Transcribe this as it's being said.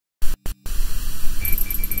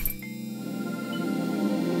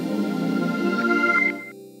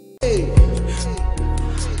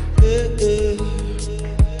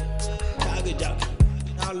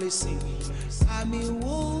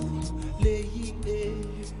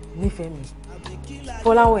nífẹ̀ẹ́ mi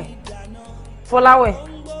Fọláwẹ̀ Fọláwẹ̀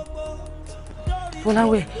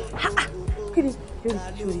Fọláwẹ̀ kí ni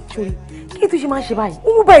sori kí tó ṣe máa ń ṣe báyìí ó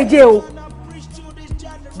mú báyìí jẹ́ o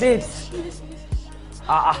babes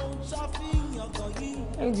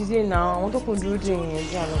ẹ jíjẹ náà àwọn tó kún dúró dé yẹn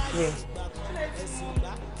jẹ́ àlọ́ fún ẹ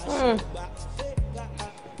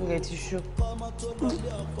get tissue.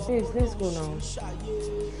 Please, let's go now.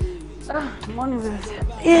 Money will.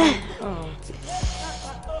 Yeah.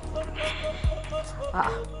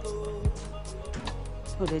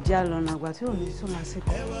 So the jail on agba tí ó ní so máa ṣe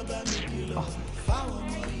ko.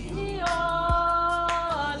 Ni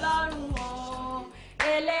Ọlọ́run o,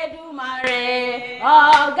 Elédùmarè,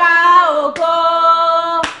 ọ̀gá ògo,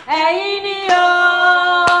 ẹ̀yin ni o,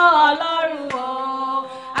 Ọlọ́run o,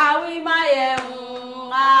 àwímáyẹ̀hún.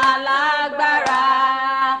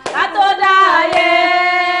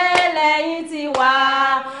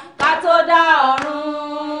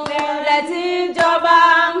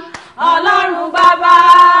 Ọlọ́run bàbá,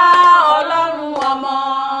 Ọlọ́run ọmọ,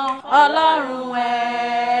 Ọlọ́run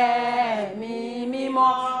ẹ̀mí mímọ́.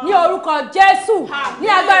 Ní orúkọ Jésù, ní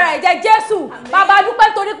agbára ẹ̀jẹ̀ Jésù, bàbá a dúpẹ́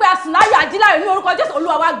torí pé a sùn láyọ̀ àjíláyọ̀ ní orúkọ Jésù.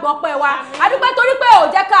 Olúwa wa gbọ́ pẹ́ wa. A dúpẹ́ torí pé ò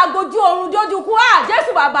jẹ́ ká gojú oorun dójú kú.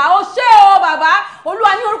 Jésù bàbá, ó ṣé o bàbá.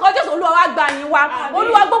 Olúwa ní orúkọ Jésù, Olúwa wa gbà yín wa.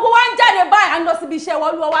 Olúwa gbogbo wa ń jáde báyìí, à ń lọ síbi iṣẹ́ wa.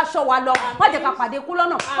 Olúwa wa ṣọ́ wa lọ. Má jẹ́ ká pàdé ikú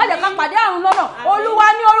lọ́nà, má jẹ́ ká pàdé àrùn lọ́nà. Olúwa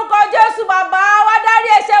ní orúkọ Jésù bàbá, wá dárí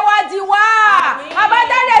ẹ̀ṣẹ̀ wa jì wá. Bàbá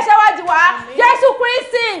dárí ẹ̀ṣẹ̀ wa jì wá. Jésù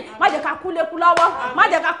Kristi, má jẹ́ ká kú lékú lọ́wọ́, má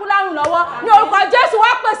jẹ́ ká kú lárùn lọ́wọ́. Ní orúkọ Jésù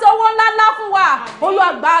wá pèsè owó ńláńlá fún wa. Olúwa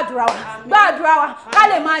gbàdúrà wa, ká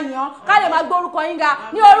lè máa yàn, ká lè máa gbórúkọ yín ga.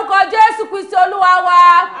 Ní orúkọ Jésù Kristi Olúwa wa.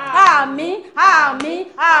 Àmín, àmín,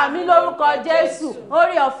 àmín lórúkọ Jésù.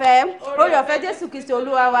 Orí ọ̀fẹ́ Jésù Kristi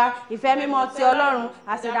Olúwa wa. Ìfẹ́ mímọ́ ti Ọlọ́run,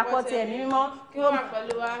 àṣẹ̀dàpọ̀ ti ẹ̀mí mímọ́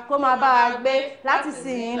kó máa bá wa gbé láti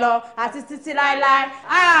ìsinyìí lọ àti títí láéláé.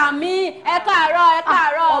 Àmín. Ẹ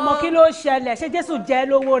káàárọ̀. Ọmọ kí ló ṣẹlẹ̀? Ṣé Jésù jẹ́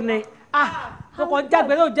lówó ni? Tó kàn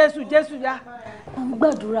jágbe ló Jésù ya. Àwọn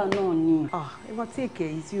gbàdúrà náà ni. Ẹ mọ tí èkè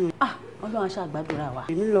yìí sí o. Ọlọ́run aṣá gbàdúrà wa.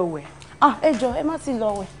 Èmi lọ wẹ̀. Ẹ jọ̀ọ́ ẹ má ti lọ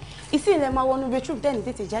wẹ̀. Ìsìn ilẹ̀ máa wọnú bedroom tẹ́ni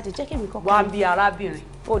tètè jáde jẹ́ kí èmi kọ́kọ́. Wá bí arábìnrin.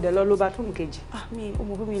 Ó dẹ̀ lọ ló bá túmù kejì. Mi ò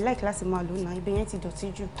mọ̀ bí mi láìkí láti máa lò náà, ibẹ̀ yẹn ti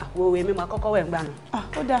dọ̀tí jù. Wo òwe mi máa kọ́kọ́ wẹ̀ ń gbà náà.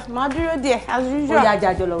 Ó dáa, máa dúró díẹ̀ as usual. Ó yá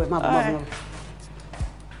jájọ lọ wẹ̀ máa bọ̀.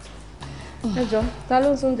 Ẹ jọ̀ọ́, ta ló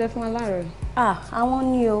ń ṣe oúnjẹ fún wa láàárọ̀ yìí? Àwọn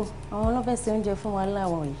ni o, àwọn ló fẹ́ ṣe oúnjẹ fún wa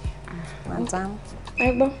láwọn yìí. Madam.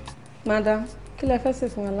 Ẹ gbọ́, madam, kí lẹ fẹ́ ṣe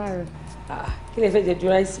fún wa láàárọ̀? Kí lẹ fẹ́ jẹ ju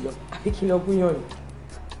ráìsì lọ àbí kí lọ gúnyàn ni?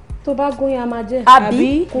 Tó bá gúnyàn a máa jẹ.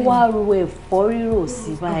 Àbí kó wá ro ẹ̀fọ́ rírò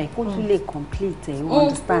sí báyìí kó tún lè complete you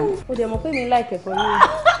understand. Ó dẹ̀ mọ̀ pé mi like ẹ̀fọ́ rírò.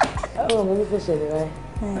 Ọ̀rọ̀ mo ní kó ṣẹlẹ̀ báyìí.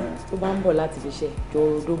 Tó bá ń bọ̀ láti fi ṣe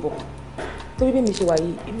jọ̀rọ̀ dó bọ̀. Torí bí mi ṣe wà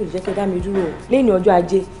yìí, èmi ò jẹ́ kí ẹ dá mi dúró lẹ́yìn ọjọ́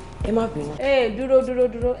ajé. Ẹ má bínú.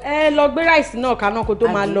 Dúró. Ẹ lọ gbé ráìsì náà kaná kó tó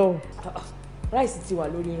máa lọ. Ráìsì ti wà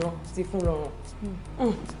lórí iná ti fún rọrùn. Ẹ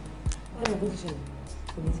mọ̀ bó ti ṣe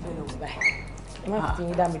èmi ti fẹ́ lọ wò báyìí. Ẹ má fi ti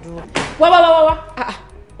yín dá mi dúró. Wá.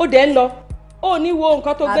 Ó dẹ̀ ń lọ. Ó ní wo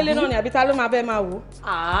nǹkan tó gbélé náà ni àbí ta ló máa bẹ́ẹ̀ máa wò.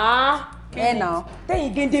 Ẹ nà.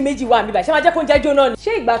 Tẹ́yìn géńdé méjì wà mí báyìí, ṣé máa jẹ́ kó ń jẹ́ jóná ni?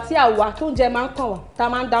 Ṣé ìgbà tí àwa tó ń jẹ máa ń kàn wá, ta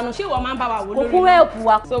máa ń dáná, ṣé ìwọ máa ń bá wa wò lórí? Òkú ẹ̀kú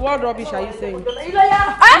wa. So what rubbish are you saying?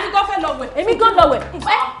 Èmi gan fẹ́ lọ wẹ̀. Èmi gan lọ wẹ̀.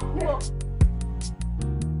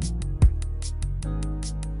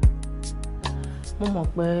 Mo mọ̀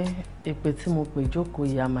pé èpè tí mo pè jókòó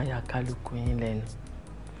yìí á máa yà kálukú yín lẹ́nu.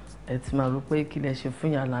 Ẹ ti máa rò pé kí lẹ ṣe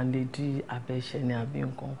fún yàrá lè dí abẹ́ṣẹ́ ní àbí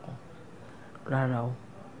nǹkan kan. Rárá o,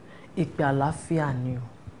 ìpè àlàáfíà ni o.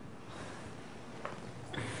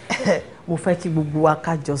 Mo fẹ́ kí gbogbo wa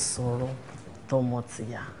ká jọ sọ̀rọ̀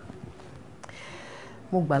tọmọtìyà.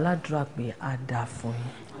 Mo gbà ládùúrà pé á dáa fún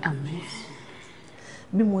yín. Àmín.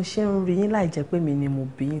 Bí mo ṣe ń rí yín láì jẹ́ pé mi ni mo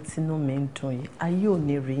bí yín tínú mi ń dùn yín, ayé ò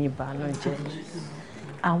ní rí yín bànújẹ́.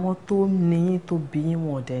 Àwọn tó ní yín tó bí yín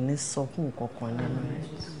wọn ò dẹ̀ ní sọkún kankan nínú yín.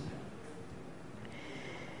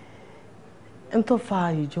 N tó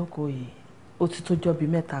fa ìjókòó yìí, ó ti tó jọ́ bí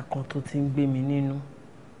mẹ́ta kan tó ti ń gbé mi nínú.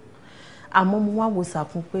 Àmọ́ mo wá wò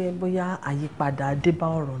sàkún pé bóyá àyípadà dé bá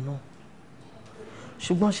ọ̀rọ̀ náà.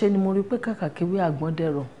 Ṣùgbọ́n ṣe ni mo rí pé kàkà kéwé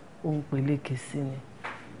àgbọ́ndẹ̀rọ̀ òun peléke sí ni.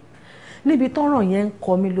 Níbi tọ́rọ̀ yẹn ń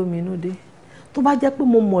kọ mí lóminú dé. Tó bá jẹ́ pé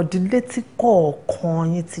mo mọ̀dílé tí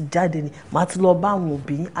kọ̀ọ̀kan yín ti jáde ni, màá ti lọ bá àwọn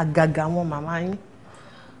òbí yín, àgàgà wọn màmá yín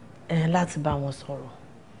láti bá wọn sọ̀rọ̀.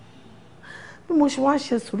 Bí mo ṣe wá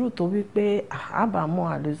ṣe sùúrù tó wípé àbámọ̀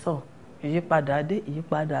àlésọ̀ ìyípadà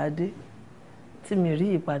dé tí mi rí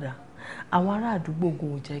ìyípadà, àwọn ará àdúgbò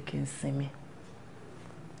gan ò jẹ́ kí n sinmi.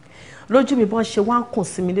 Lójú mi bọ́n ṣe wá ń kùn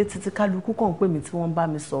sí mi létí tí kálukú kàn pé mi tí wọ́n bá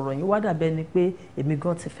mi sọ̀rọ̀ yín wá dàbẹ́ ni pé èmi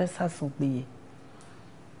gan ti fẹ́ sàsùn péye.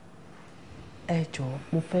 ẹ jọ̀ọ́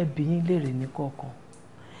mo fẹ́ bi yín léèrè ní kọ̀ọ̀kan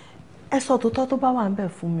ẹ sọ tòótọ́ tó bá wà ń bẹ̀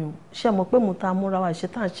fún mi o ṣe mọ̀ pé mo ta múra wa ṣe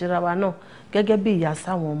tá à ń ṣera wa náà gẹ́gẹ́ bí ìyá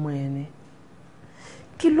sáwọn ọmọ ẹ̀ ni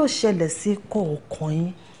kí ló ṣẹlẹ̀ sí kọ̀ọ̀kan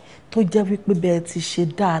yín tó jẹ́ wípé bẹ́ẹ̀ ti ṣe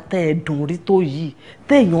dáa tẹ́ ẹ dùn rí tó yìí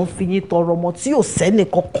téèyàn fi yín tọrọ ọmọ tí ò sẹ́nì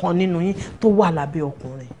kankan nínú yín tó wà lábẹ́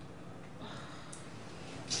ọkùnrin.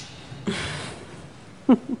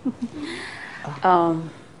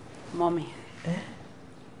 Mọ́mì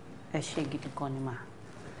ẹ ṣé gidi gan ni mà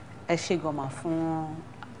ẹ ṣé gan mà fún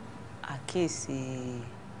àkíyèsí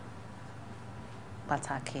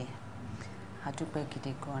pàtàkì àdúpẹ́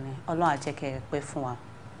gidi gan ni Ọlọ́run á jẹ́ kẹ́ ẹ pẹ́ fún wa.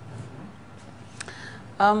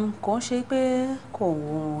 Kò ń ṣe pé kò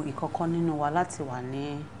wù ìkankan nínú wa láti wà ní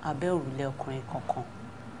abẹ́ òrùlé ọkùnrin kankan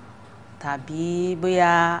tàbí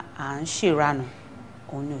bóyá à ń ṣèranù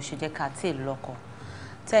òun ni ò ṣe jẹ́ ká tí ì lọ́kọ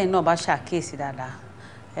tẹ́yìn náà bá ṣàkíyèsí dáadáa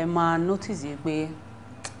ẹ máa notice pé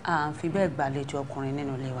à ń fi bẹ́ẹ̀ gbàlejò ọkùnrin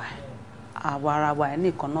nínú ilé wa àwa ara wa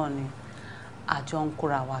nìkan náà ni àjọ ń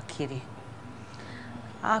kóra wa kiri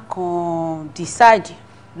a kàn decide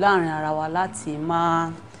láàrin ara wa láti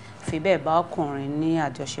máa fi bẹ́ẹ̀ bá ọkùnrin ní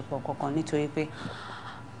àjọṣepọ̀ kankan nítorí pé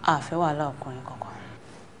a fẹ́ wàhálà ọkùnrin kankan.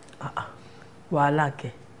 wàhálà kẹ.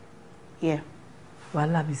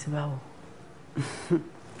 wàhálà bí sí báwo.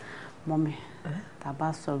 mọ́mí tá a bá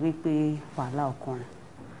sọ wípé wàhálà ọkùnrin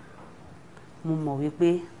mo mọ̀ wípé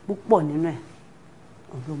púpọ̀ nínú ẹ̀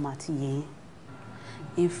òun ló máa ti yé yín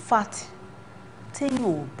in fact téèyàn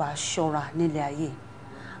ò bá ṣọ́ra nílé ayé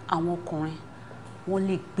àwọn ọkùnrin wọ́n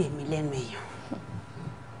lè gbẹ̀mí lẹ́nu èèyàn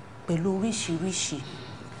pẹ̀lú oríṣiríṣi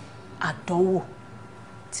àdánwò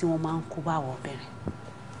tí wọ́n máa ń kó bá àwọn obìnrin.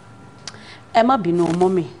 Ẹ má bínú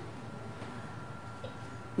mọ́mì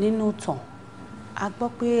nínú ìtàn a gbọ́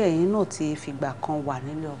pé ẹ̀yin náà ti fìgbà kan wà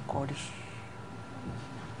nílé ọkọ rí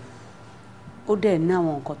ó dẹ̀ ní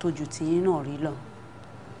àwọn nǹkan tó ju tiyín náà rí lọ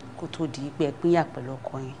kó tó di pé ẹ pínyà pẹ̀lú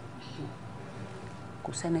ọkọ yín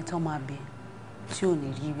kò sẹ́ni tó máa bẹ tí ò ní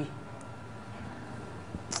rí wí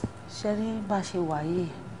ṣe rí bá ṣe wà yìí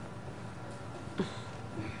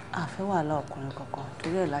àfẹ́ wàhálà ọkùnrin kankan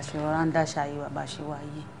torí ẹ̀ la ṣe rọra ń dáṣà yìí bá ṣe wà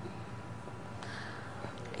yìí.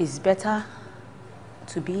 It's better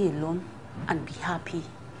to be alone and be happy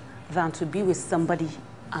than to be with somebody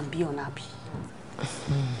and be unhappy.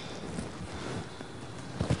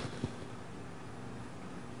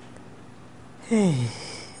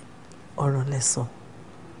 ọ̀rọ̀ lẹ sọ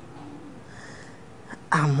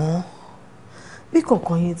àmọ́ bí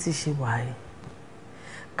kankan yín ti ṣe wà yìí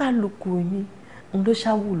kálukú yín ń ló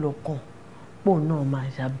ṣáwù lọ́kàn pò náà máa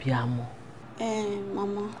yàbí àmọ́.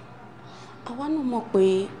 Màmá àwa náà mọ̀ pé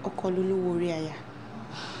ọkọ lolówó orí aya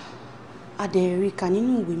adẹ̀rí kà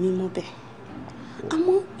nínú ìwé mímọ́ bẹ́ẹ̀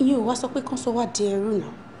àmọ́ ìyẹn ò wá sọ pé kán sọ wá di ẹrú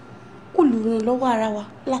náà olùrànlọ́wọ́ ara wa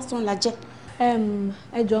lásán la jẹ́.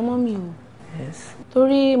 ẹ jọ̀ọ́ mọ́mì o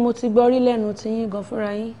torí mo ti gbọ́ rí lẹ́nu tí yín gan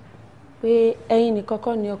fúnra yín pé ẹ̀yin nìkan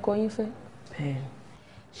kọ́ ni ọkọ yín fẹ́.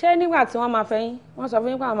 ṣé nígbà tí wọ́n máa fẹ́ yín wọ́n sọ fún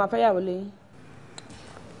yín pé àwọn máa fẹ́ yàwó lé yín.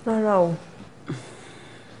 rárá o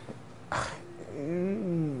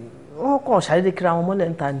wọ́n kàn ṣàdédé kíra wọn mọ́lẹ̀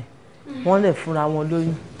níta ni wọ́n lè fúnra wọn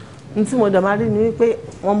lóyún ní tí mo dẹ̀ máa rí ni wípé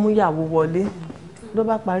wọ́n mú ìyàwó wọlé ló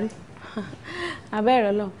bá parí.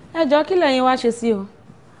 abẹ́rẹ́ lọ ẹ jọ̀ọ́ kí lẹ́yìn wá ṣe sí o.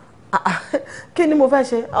 kí ni mo fẹ́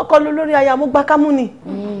ṣe ọkọ lórí aya mo gbá kámú ni.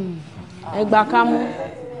 ẹ gbà kámú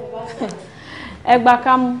ẹ gbà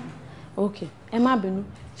kámú ok ẹ má bínú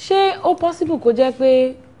ṣé ó possible kó jẹ́ pé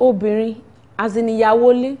obìnrin àzìníyàwó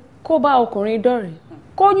lé kó bá ọkùnrin dọ̀rẹ́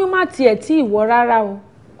kóyún má tiẹ̀ tí ìwọ rárá o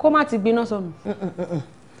kó má ti gbiná sọnù.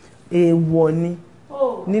 èèwọ̀ ni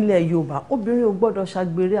nílẹ̀ Yorùbá obìnrin ò gbọ́dọ̀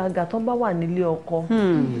ṣàgbèrè àgà tó bá wà nílé ọkọ.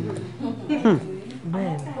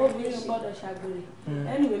 bẹ́ẹ̀ni obìnrin ò gbọ́dọ̀ ṣàgbèrè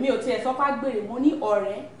anyway mi ò tiẹ̀ sọ pé àgbèrè mo ní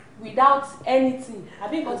ọ̀rẹ́ without anything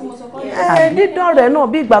àbí nǹkan tí mo sọ kọ́. dídọ̀rẹ́ náà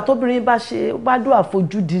bí ìgbà tóbìnrin bá dún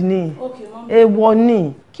àfojúdi ni èèwọ̀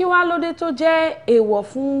ni. kí wàá lóde tó jẹ́ èèwọ̀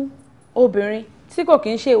fún obìnrin tí kò kí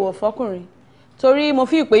ń ṣe èèwọ̀ fọkùnrin torí mo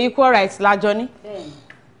fi ìpè equal rights lájọ ní.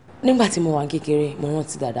 nígbà tí mo wà kékeré mo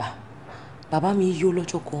rántí dáadáa bàbá mi yó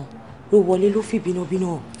lọ́jọ́ kan ló wọlé ló fi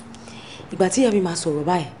bínúbínú ìgbà tí ìyá mi máa sọ̀rọ̀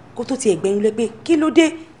báyìí kó tó ti ẹ̀gbẹ́nu lé pé kí ló dé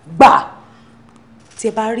gbà tí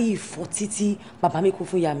ẹ bá rí ìfọ́ títí bàbá mi kó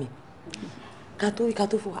fún ìyá mi ká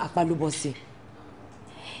tó fún apá ló bọ́ sí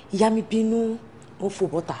i ìyá mi bínú wọ́n fò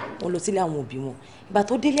bọ́tà wọ́n lọ sílé àwọn òbí wọn ìgbà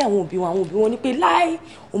tó délé àwọn òbí wọn ní pé láì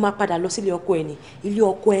ó máa padà lọ sílé ọkọ ẹni ilé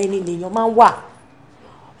ọkọ ẹni lèèyàn máa ń wà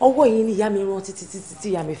ọwọ́ yìí ni ìyá mi rán títí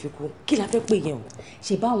ìyá mi fi kú kí la fẹ́ pè yẹn o.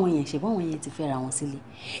 ṣe báwọn yẹn ti fẹ́ra wọn sílé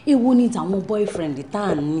èwo ni tàwọn boyfriend tá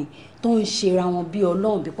à ń ní tó ń ṣera wọn bí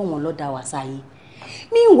ọlọ́run bí pọ̀ wọn lọ́ọ́ da wà sáyé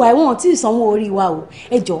meanwhile wọn ti sanwó orí wa o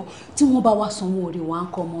ẹ jọ̀ọ́ tí wọ́n bá wá sanwó orí wa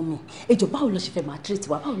ńkọ́ mọ́ mi ẹ jọ̀ọ́ báwo ló ṣe fẹ́ máa treat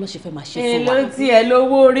wa báwo ló ṣe fẹ́ máa ṣe fún wa. èló tiẹ̀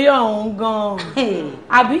lówó orí ọ̀hún gan-an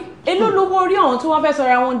àbí èló lówó orí ọ̀hún tí wọ́n fẹ́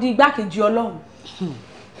sọra wọn di igbákejì Ọlọ́run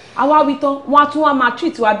àwa wí tán wọ́n á tún wá máa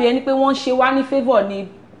treat wa bí ẹni pé wọ́n ṣe wá ní favour ni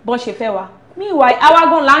bọ́n ṣe fẹ́ wa meanwhile àwa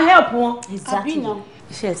gan la ń help wọn.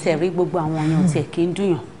 iṣẹ́ ẹsẹ̀ rí gbogbo àwọn èèyàn tiẹ̀ kí ń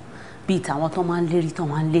dùnyàn bíi tàwọn tó máa ń lérí tó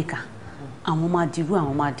máa ń léka àwọn máa dirú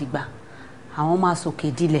àwọn máa dìgbà àwọn máa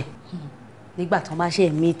sòkè dilẹ̀ nígbà tó bá ṣe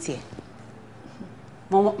mí tiẹ̀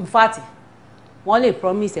in fact wọ́n lè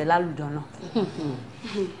promise ẹ̀ lálùjọ náà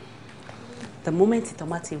the moment tó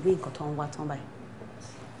bá ti rí nǹkan tó ń wá tán báyìí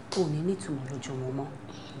kò ní nítumọ̀ lójú wọn mọ́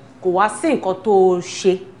kò wá sí nǹkan tó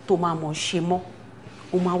ṣe tó máa mọ̀ ṣe mọ́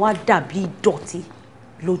ó máa wá dàbí ìdọ̀tí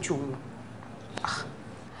lójú wọn.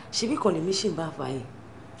 ṣebí kan lèmi ṣì ń bá fà yìí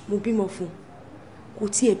mo bímọ fún kò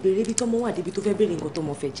tiẹ̀ béèrè ibi tọ́mọ wà débi tó fẹ́ béèrè nǹkan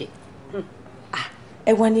tọ́mọ fẹ́ jẹ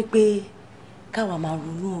ẹ wá ní pé káwa máa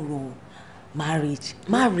ronú ọ̀rọ̀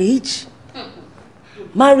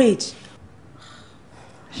marriage.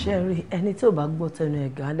 ṣe rí ẹni tí ò bá gbọ́ tẹnu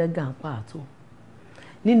ẹ̀gàn alẹ́gàn ń pààtó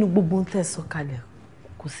nínú gbogbo ń tẹ̀sán kalẹ̀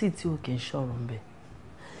kò sí tí ò kì í ṣọ̀rọ̀ ń bẹ̀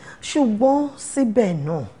ṣùgbọ́n síbẹ̀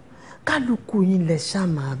náà kálukú yín lẹ ṣáà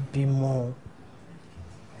máa bímọ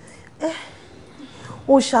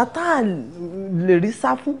òòṣà tá a lè rí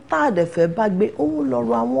sá fún tá a dẹ̀ fẹ́ bá gbé òun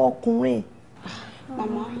lọ́rọ̀ àwọn ọkùnrin.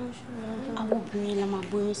 màmá àwọn obìnrin la máa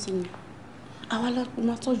bóyún sí ni àwa la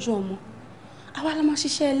máa tọ́jú ọmọ àwa la máa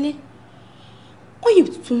ṣiṣẹ́ ilé ó yìí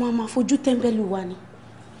tuntun máa fojú tẹ́ńbẹ́lú wa ni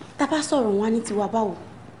tá a bá sọ̀rọ̀ wọn ní tiwa báwo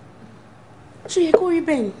ṣó yẹ kó rí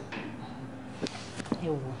bẹ́ẹ̀ ni. ẹ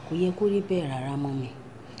wò kò yẹ kó rí bẹ́ẹ̀ rárá mọ́ mi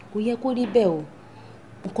kò yẹ kó rí bẹ́ẹ̀ o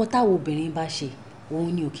nǹkan táwọn obìnrin bá ṣe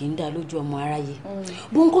òun ni ò kì í dá lójú ọmọ aráyé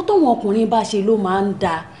bó nǹkan tóun ọkùnrin bá ṣe ló máa ń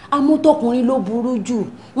da amútọkùnrin ló burú jù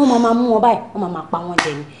wọ́n máa mú wọn báyìí wọ́n máa pa wọn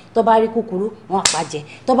jẹ ni tó bá rí kúkúrú wọ́n á pa jẹ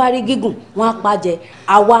tó bá rí gígùn wọ́n á pa jẹ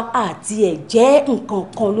àwa àti ẹ̀ jẹ́ nǹkan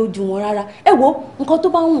kan lójú wọn rárá ẹ wo nǹkan tó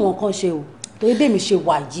bá wù wọn kan ṣe o torí bẹ́ẹ̀ mi ṣe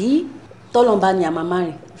wà yìí tọ́lọ́mbà ni àmà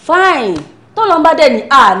márìn fine tọ́lọ́mbà dẹ̀ ni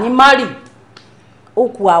a ní márì ó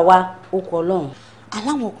kù àwa ó kù Ọlọ́run.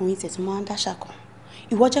 aláwọn ọkùnrin tẹ̀ tí máa ń dáṣà kan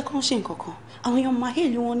ìwọ jẹ́ kán ṣe nǹkan kan àwọn èèyàn máa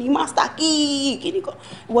hèlì wọn ní master key kíní kan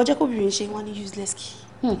ìwọ jẹ́ kóbìnrin ṣe wọn ní useless key.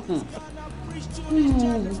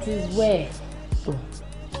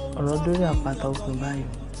 ọ̀rọ̀ dórí àpáta òkun báyìí.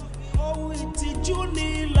 ohun ìtìjú ní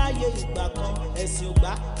láyé ìgbà kan ẹ̀sìn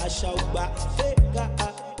ògbà àṣà ògbà fẹ́ẹ́ká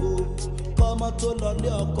o kọ́mọ tó lọ lé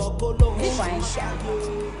ọkọ kó lóun ṣàyè.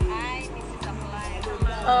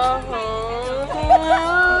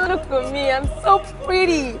 Look at me, I'm so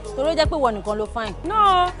pretty. Torí jẹ́ pé wọ́n nìkan ló fine.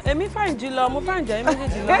 No, èmi fine jùlọ, mo fine jẹ́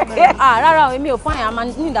méjèèjì lọ. Rárá o, èmi ò fine, a máa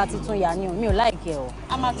ní ìdá tuntun yà ni o, mi ò láìkẹ́ o.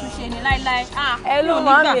 A máa tún ṣe ni láíláí. Ẹ ló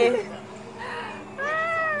máa mi.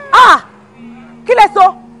 Kí lẹ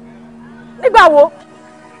sọ? Nígbà wo?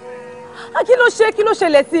 Kí ló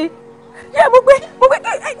ṣẹlẹ̀ sí? Yẹ mo gbé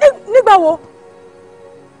nígbà wo?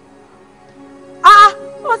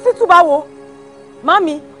 Hospital báwo?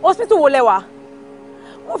 Mami, hospital wo lẹ wà?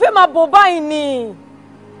 Mo fẹ́ máa bọ̀ báyìí ni.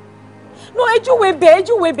 No, ejúwe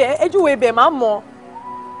bẹ̀ máa mọ̀.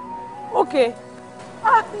 Okay.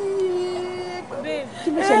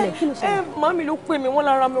 Kí ló ṣẹlẹ̀? Mami ló pè mí, wọ́n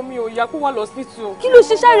lára mi ò yá kó wà lọ hospital. Kí ló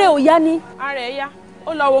ṣe sáré ò yá ni? Ara ẹ̀ yá,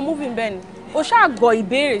 ó lọ wo movie bẹ́ẹ̀ ni. O ṣáà gbọ́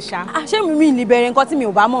ìbéèrè ṣá. Ṣé mi ní bẹ̀rẹ̀ nǹkan tí mi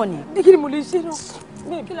ò bá mọ̀ ni? Kí ni mo lè ṣe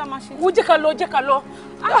náà? Kí la máa ṣe? Wo jẹ́ ká lọ.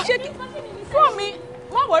 Ṣé kí fún mi?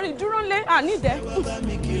 Má wọrí dúró lé ànídẹ. bàbá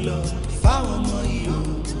mi kìlọ̀ fáwọn ọmọ yìí o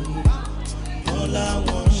wọn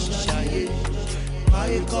làwọn ń ṣàyè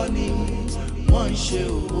ayé kọ́ ni wọ́n ń ṣe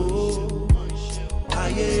òwò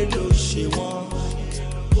ayé ló ṣe wọ́n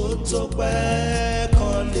kó tó pẹ́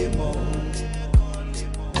kan lè mọ̀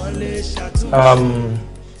wọ́n lè ṣàtúnṣe.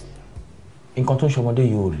 nǹkan tó ń ṣọmọdé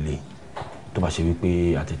yìí ò le tó bá ṣe wípé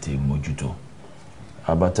a tètè mójútó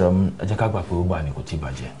but ẹ jẹ́ ká gbà pé ó gbà ní kò tí ì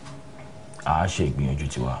bàjẹ́ a ṣe ìgbìyànjú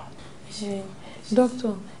tiwa. Dókítà,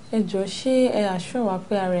 ẹ jọ̀ọ́ ṣé ẹ assure wa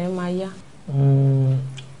pé ara ẹ máa yá?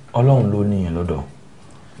 Ọlọ́run ló níyẹn lọ́dọ̀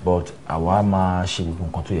but àwa máa ṣe gbogbo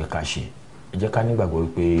nǹkan tó yẹ ká ṣe ẹ jẹ́ ká nígbàgbọ́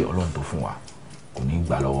wípé Ọlọ́run tó fún wa kò ní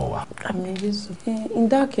gbà lọ́wọ́ wa. Àmín Jésù. In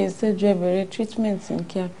that case ẹ jọ̀ọ́ ẹ bẹ̀rẹ̀ treatment ní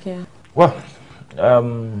kíákíá. Well,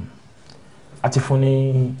 a ti fún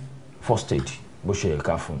ní first aid bó ṣe yẹ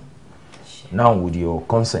ká fún. Now with your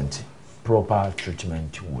consent proper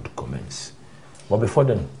treatment would commence. But before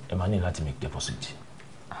then, Emmanuel had to make deposit.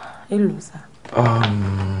 Hello, sir.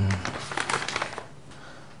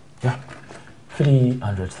 Yeah,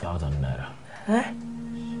 300,000 naira.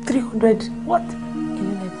 300 what?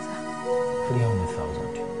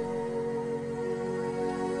 300,000.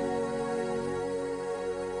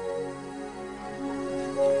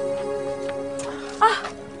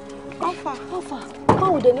 Alpha.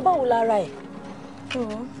 Báwo dẹ̀ ní báwo lára ẹ̀?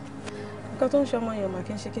 Nǹkan tó ń ṣe ọmọ yẹn mà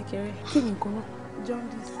kí n ṣe kékeré. Kí ni nǹkan náà?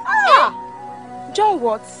 Jaundice. John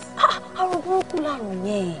what? Àrùn burúkú làrùn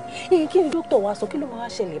yẹn. Kí ni dókítà wa sọ? Kí ló máa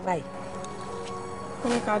ṣẹlẹ̀ báyìí? Ó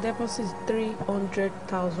ní ká deposit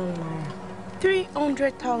 300,000 naira.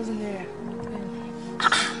 300,000 naira.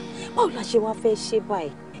 Báwo la ṣe wá fẹ́ ṣe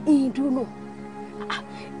báyìí? Ìdúró.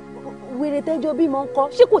 Wèrè tẹ́jọ́ bímọ ńkọ́,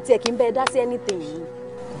 ṣé kò tiẹ̀ kí n bẹ́ẹ̀ dá sí anything yìí?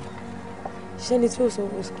 Ṣé ni tí ó sọ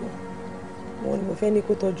owó school? Mo ní mo fẹ́ ní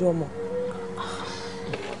kó tọ́jú ọmọ.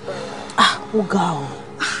 Ó ga o.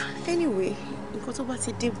 Anyway, nǹkan tó bá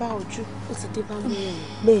ti dé bá ojú, ó ti dé bá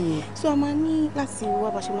mílíọ̀nù. Bẹ́ẹ̀ni. So a máa ní láti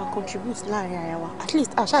wá bá ṣe máa contribute láàrin ara wa. At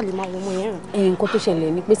least a ṣáà lè máa wọ ọmọ yẹn rìn. Nǹkan tó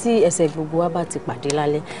ṣẹlẹ̀ ni pé tí ẹsẹ̀ gbogbo wa bá ti pàdé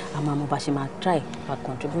lálẹ́, a máa mọ bá ṣe máa try bá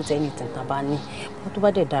contribute anything tá a bá ní. Wọ́n tó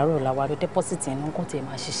bá dẹ̀ dárò làwa ló deposit yẹn nǹkan tí ẹ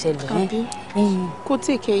máa ṣiṣẹ́ lọ. Àbí kó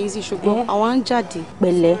take care easy ṣùgbọ́n àwọn ń jáde.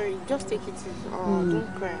 Pẹ̀lẹ́. Just take it easy.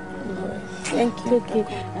 Don't cry. Thank you. Okay.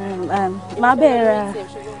 Máa bẹ̀rẹ̀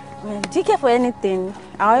do you care for anything?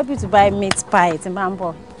 I'll help you to buy meat pie tí n bá ń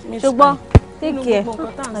bọ̀. Ṣùgbọ́n take care.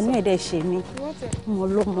 Àánú ẹ̀dẹ̀ ṣe mí. Mo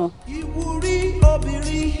ló mọ. Ìwúrí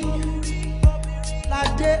obìnrin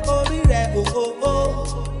ládé orí rẹ̀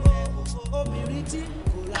obìnrin tí.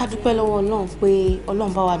 Ká dúpẹ́ lọ́wọ́ Ọlọ́run pé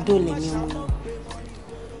Ọlọ́run bá wa dóòlà ní ọmọ yẹn.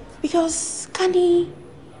 Because ká ní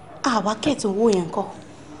àwa kẹ̀tì owó yẹn kọ́,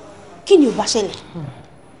 kí ni ò bá ṣẹlẹ̀?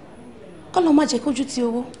 Kọ́lọ́ má jẹ́ kójú ti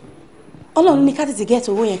owó. Ọlọ́run ní ká tètè get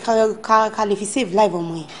owó yẹn ká lè fi save life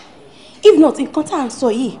ọmọ yẹn. If not, nǹkan tá à ń sọ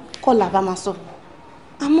yìí kọ́ là bá máa sọ.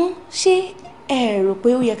 Àmọ́ ṣé ẹ rò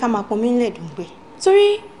pé ó yẹ ká máa pọnmi ńlẹ̀ dùn gbé?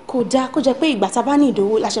 Torí kò dáa kó jẹ́ pé ìgbà tá a bá ní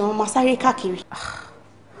ìdòwò la ṣe máa sáré káàkiri.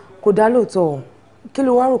 Kò dá lóòótọ́ o. Kí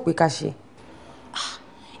ló wá rò pé ká ṣe?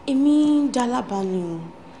 Èmi ń dá lábàá ni o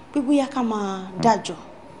pé bóyá ká máa dájọ́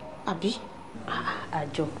àbí?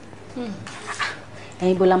 Àjọ.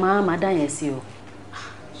 Ẹ̀yin bó la máa dá yẹn sí o.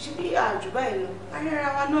 Ṣé bí àjù báyìí lọ? Ayára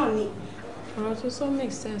wa náà ni. Ọ̀rọ̀ tó sọ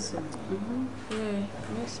makes sense. Yeah, it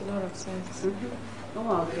makes a lot of sense.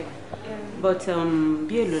 Okay. But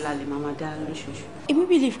bí èlò la lè máa dá lóṣooṣù? Èmi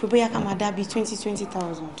believe pé bóyá ká máa dá bíi 20,000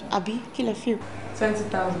 àbí kí lẹ feel?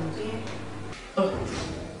 20,000.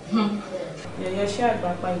 Yẹ̀yẹ̀ ṣé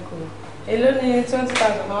àgbàpá ikọ̀. Èló ni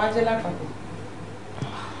 20,000 máa wá jẹ́ lápapọ̀?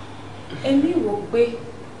 Èmi wò pé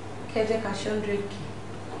kẹ́jẹ́ ká 100k.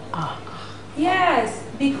 Yes,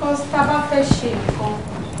 because tá a bá fẹ́ ṣe nǹkan,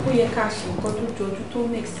 ó yẹ ká ṣe nǹkan tó jọjú tó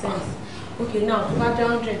make sense. Okay, now tó bá dá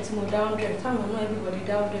 100 tí mo dá 100, táwọn náà everybody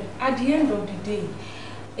dá 100. At the end of the day,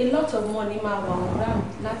 a lot of money máa wà around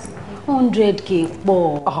láti kú. 100k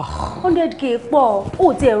pọ̀. 100k pọ̀.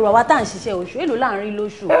 Ó ti ẹ̀rọ àwa tá à ń ṣiṣẹ́ oṣù, èlò láàrin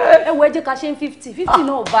lóṣù. Ẹ wo ẹ jẹ́ ká ṣe 50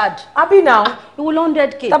 náà bad. Àbí now. Ìwọ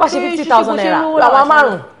 100k. Tá bá ṣe 50,000 naira, làwa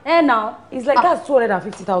márùn-ún. Now. It's like that's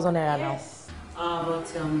 250,000 naira now. But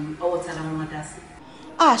ọwọ́ tí ara wọn dá sí.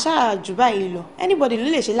 Ṣáà jù báyìí lọ. Anybody ló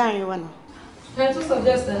lè ṣe láàrin wa náà. Ẹ tún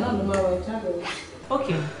suggest ẹ̀ náà ló máa wọ̀ ìjáde rẹ̀.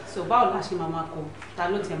 Okay, so báwo la ṣe máa kọ? Ta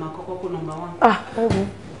ló tiẹ̀ máa kọ́kọ́ kó number 1? Ẹ wo.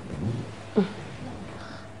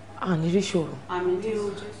 Àní rí ṣòro. Àmì ní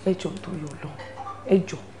ojú. Ẹ jọ̀ọ́ tó yọ lọ. Ẹ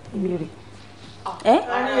jọ̀ọ́ ìmírè.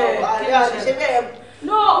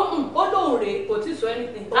 No, ó lóun rè kò tí sọ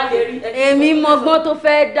anything. A lè rí. Èmi mọgbọ́n tó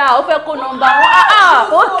fẹ́ dá, ó fẹ́ kó number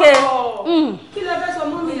 1. Okay. Kí lẹ fẹ́ sọ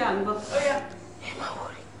mọ́ mi àgbọn? Ẹ má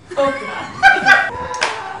worry. Okay.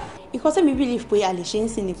 Nǹkan tẹ́mi believe pé a lè ṣe ń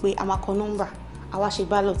sìn ni pé a máa kọ nọ́mbà, àwa ṣe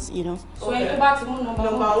ballot, you know. So ẹni tó bá ti mú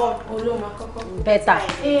number 1, olóò máa kọ́kọ́.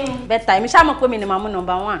 Better. Èmi ṣá mọ̀ pé mi ni màá mú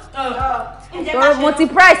number 1. Torí mo ti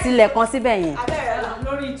price ilẹ̀ kan síbẹ̀ yẹn.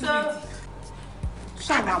 Lórí 250.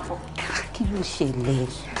 Ṣáà máa bọ̀. Kí ló ṣẹlẹ̀?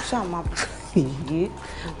 Ṣáà máa bọ̀.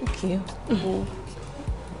 Okay.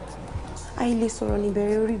 Àì lè sọ̀rọ̀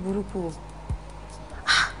níbẹ̀rẹ̀ orí burúkú o.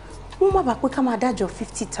 Wọ́n má bàa pé ká máa dájọ́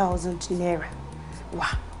 50,000 naira. Wà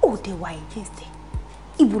ó dé wà against ẹ̀.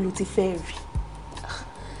 Ibo ló ti fẹ́ rí?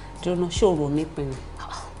 Jọ̀nà ṣòro mi pinnu.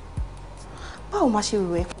 Báwo máa ṣe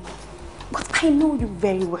rò ẹ́? But I know you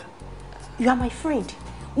very well. You are my friend.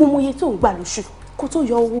 Mo mọ iye tó ń gbà lóṣù kó tó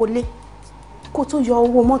yọ owó ilé, kó tó yọ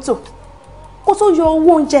owó mọ́tò, kó tó yọ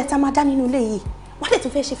owó oúnjẹ tá a máa dá nínú ilé yìí. Wọ́n lè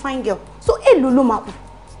tún fẹ́ ṣe fine girl. So èlò ló máa kù.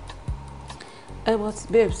 But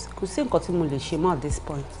babes, kò sí nǹkan tí mo lè ṣe mọ́ at this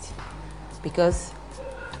point. Because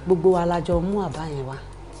gbogbo wa la jọ mú àbá yẹn wá.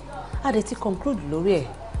 A dẹ̀ ti conclude lórí ẹ̀.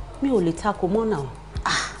 Mi ò lè tako mọ́ náà.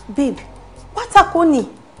 Babe, wá tako ni?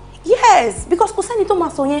 Yes, because kò sẹ́ni tó máa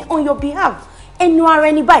sọ yẹn on your behalf. Ẹnu ara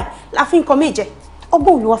ẹni báyìí la fi ń kọ méje.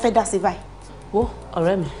 Ọgbọ́n olùwọ́ fẹ́ dá sí báyìí. Wo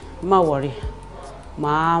ọ̀rẹ́ mi, má worry.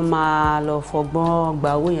 Màá máa lọ fọgbọ́n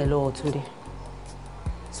gba owó yẹn lọ́wọ́ Túndé.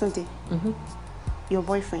 Túndé? Your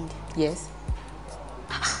boyfriend? Yes.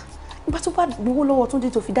 Ìgbà tó bá gbowó lọ́wọ́ Túndé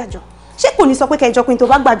tó fi dájọ́. Ṣé kò ní sọ pé kẹjọ pin tó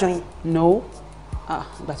bá gbàjọ yẹn? No.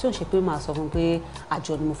 Ìgbà tí ò ń ṣe pé màá sọ fún pé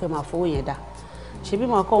àjọ ni mo fẹ́ máa fowó yẹn dá. Ṣebí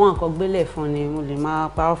màá kọ́ wọn nǹkan gbélé fún ni mo lè máa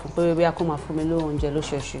parọ́ fún pé bí a kò máa fún mi lówó oúnjẹ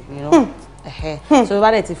lóṣooṣù, you know. So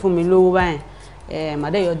bá dẹ̀ ti fún mi lówó báyẹn,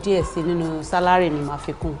 màá dẹ̀ yọ díẹ̀ sí nínú sálárì mi máa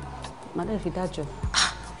fi kún. Màá dẹ̀ fi dájọ́.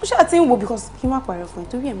 Mo ṣáà ti ń wo because kí n má parẹ́ fún ẹ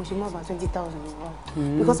torí ẹ̀ mo ṣe má bá 20,000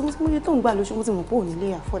 naira. Because mo yẹ tó ń gbà lóṣù mo ti mọ̀ pé ò ní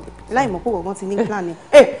lè afford láì mọ̀ pé ọ̀gbọ́n ti ní plan ni.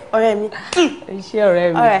 Ọ̀rẹ́ mi. Iṣẹ́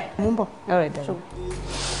ọ̀rẹ́ mi. Ọ̀rẹ́ mo ń bọ̀. Ọ̀rẹ́ dájú.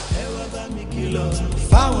 Ẹ wá bá mi kìlọ̀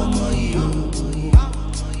fáwọn ọmọ yìí o,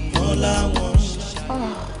 wọ́n láwọn ń ṣàyè.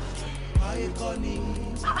 Ayé kọ́ ni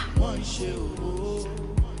wọ́n ń ṣe òwò,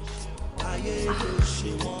 ayé ló ṣe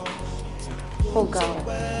wọ́n. Ó ga ọ.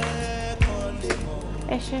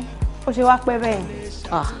 Ẹ ṣé, ó ṣe wá pẹ́ bẹ́ẹ̀.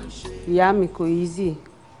 Ìyá mi kò easy.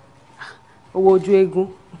 Owó ojú eégún,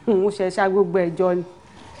 mo ṣe ṣá gbogbo ẹjọ́ ni.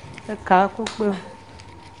 Ẹ kà á kó pé o.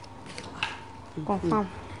 Confirm.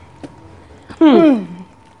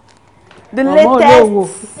 The latest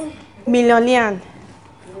millionaire,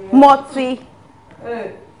 multi.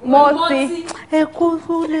 Ẹ kó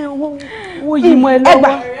tó lè owó yìí mọ́ ẹ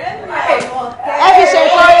lọ́wọ́. Ẹ fi ṣe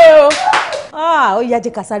ìkọ́rẹ́ o. Ó yá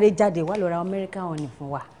jẹ́ ká sáré jáde wá lọ ra American honey fún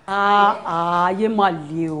wa. Ayé máa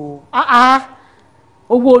le o.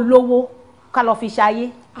 Owó olówó ká lọ fi ṣayé.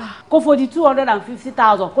 Kó fodi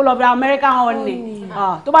 250,000 kó lọ ra American honey.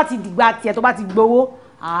 Tó bá ti dìgbà tiẹ̀ tó bá ti gbowó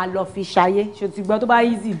a lọ fi ṣayé ṣe ti gbọ́ tó bá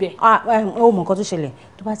easy bẹ́ẹ̀. Ó mọ nǹkan tó ṣẹlẹ̀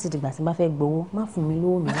tó bá ti dìgbà tí n bá fẹ́ gbowó má fún mi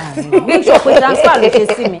lówó mi láàrin. Make sure pé transfer ló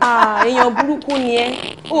ṣe sí mi. Èèyàn burúkú ni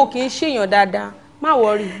ẹ́, o kì í ṣèyàn dáadáa. Má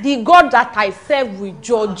worry, the God that I serve will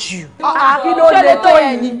judge you. Kí ló lè tó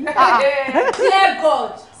yìí? Dear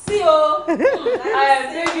God, see o, I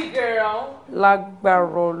am baby girl. Lágbára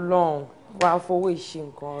Ọlọ́run, wàá fowó ìṣe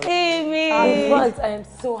nǹkan rẹ̀. Amen. In fact, I am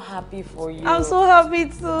so happy for you. I'm so happy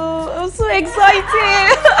too. I'm so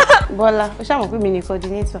excited. Bọ́lá, o ṣàmọ̀ pé mi ni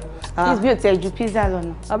coordinator. Please bí o tẹ ju pizza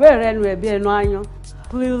lọ́nà. Abẹ́rẹ́ ẹnu rẹ̀ bí ẹnu ayan.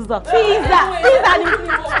 Pizza ni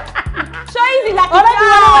ṣó easy láti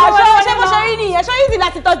ṣé mo ṣe rí nìyẹn ṣó easy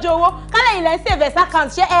láti tọ́jú owó kálẹ̀ ilẹ̀ ń save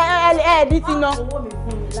account ṣé ẹ̀ẹ́dì ti ná. Owó mi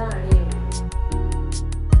fún mi láàrin.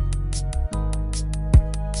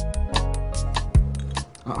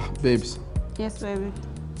 Babes. Yes, baby.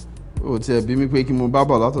 O tiẹ̀ bí mi pé kí mo bá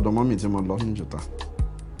bọ̀ látọ̀dọ̀ mọ́mì tí mo lọ níjọta.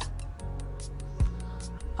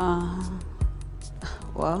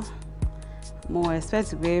 Well, mo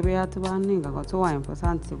expect pé bóyá tó bá ní nǹkan kan tó wà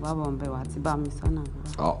important bá bọ̀ ń bẹ̀ wá tí bá mi sọ́nà.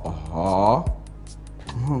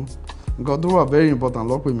 Nǹkan tó wà very important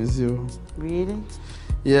ló pè mí sí o. Really?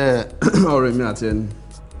 Yeah, ọ̀rẹ́ mi àti ẹni.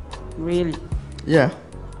 Really? Yeah.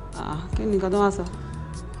 Kí ni nǹkan tó wá sọ?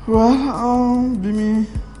 Well, bí mi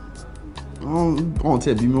wọ́n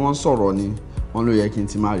tiẹ̀ bí mi wọ́n sọ̀rọ̀ ni wọ́n ló yẹ kí n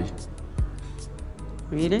ti marry.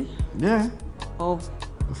 Really? Yeah. Oh.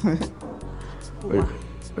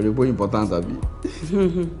 Òrìbó important àbí.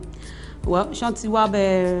 Well, ṣán ti wá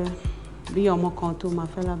bẹ́ẹ̀ bí ọmọ kan tó máa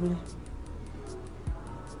fẹ́ lábẹ́lẹ̀.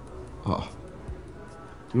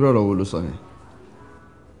 Irú ọ̀rọ̀ wo ló sọ yẹn?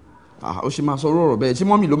 Ó ṣe máa sọ ọ̀rọ̀ bẹ́ẹ̀ ṣé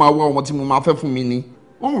mọ́mì ló máa wá ọmọ tí mo máa fẹ́ fún mi ni?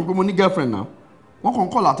 Wọ́n mọ̀ pé mo ní girlfriend náà. Wọ́n kàn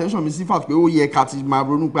call attention mi sí fact pé ó yẹ ká ti máa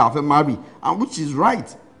ronú pé a fẹ́ marry and which is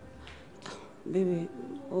right. Baby,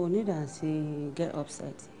 o need to get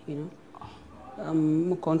upset, you know.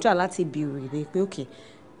 Mo kàn try láti béèrè ni pé okay,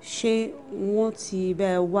 ṣé wọ́n ti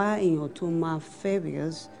bẹ́ẹ̀ wá èèyàn tó máa fẹ́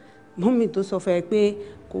because mọ́mì tó sọ fẹ́ pé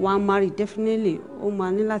kó wá marry definitely ó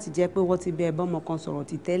máa ní láti jẹ́ pé wọ́n ti bẹ́ẹ̀ bá ọmọ kan sọ̀rọ̀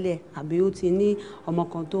ti tẹ́lẹ̀ àbí ó ti ní ọmọ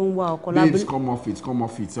kan tó ń wá ọkọ lábẹ́. Babes, come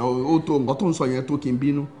off it. Ó tó nǹkan tó ń sọ yẹn tó kí n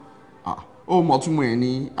bínú. Ó mọ̀ túmọ̀ ẹ̀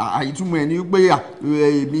ní àìtúmọ̀ ẹ̀ ní pé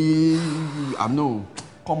èmi no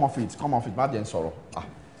come off it má dẹ̀ ń sọ̀rọ̀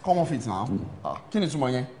come off it now kí ni túmọ̀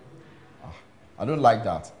yẹn I don't like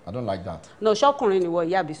that. No, ṣọkùnrin ni wọ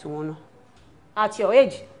ìyá àbísùn wọn náà at your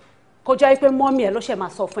age kó jẹ́ pé mọ́mí ẹ̀ ló ṣe máa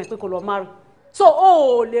sọ fún ẹ pé kó lọ marry so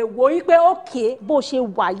o ò lè wò yí pé okay bó ṣe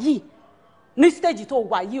wà yìí ní stage tó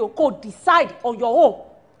wà yìí o kò decide on your own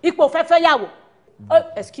ipò fẹ́fẹ́ yàwó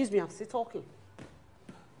excuse me I'm still talking.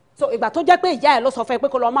 So ìgbà tó jẹ́ pé ìyá ẹ̀ ló sọ fún ẹ pé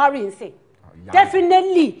kó lọ marry nsìn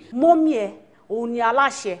definitely mọ́mí ẹ̀ òun ni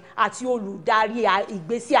aláṣẹ àti olùdarí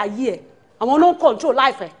ìgbésí ayé ẹ̀ àwọn ló ń control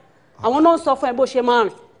life ẹ̀ àwọn náà ń sọ fún ẹ bó ṣe máa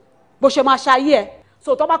rìn bó ṣe máa ṣayé ẹ̀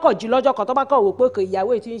so tó bá kọ̀ jí lọ́jọ́ kan tó bá kọ̀ wò pé kò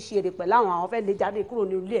ìyàwó tí ń ṣe èrè pẹ̀lú àwọn fẹ́ lè jáde kúrò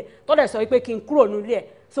ní ilé ẹ̀ tó dẹ̀ sọ pé kí n kúrò ní ilé ẹ̀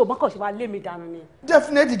so bọ́n kọ̀ ṣe máa lé mi dànù ni.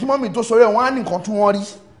 Definitely kí mọ́mì tó sọ̀rọ̀ ẹ̀ wọ́n á ní nǹkan tí wọ́n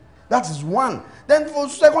rí that is one then for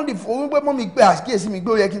secondly for wípé mọ́mì pé àkíyèsí mi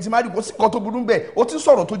gbé ó yẹ kí n ti má rí kó sí nǹkan tó burú bẹ́ẹ̀ ó ti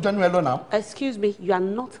sọ̀rọ̀ tó jẹnu ẹ lọ́nà. Excuse me, you are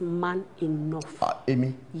not man enough.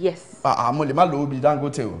 Èmi. Yes. Mo lè má lówó bíi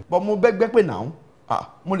Dangote o but mo bẹ́gbẹ́ pé náà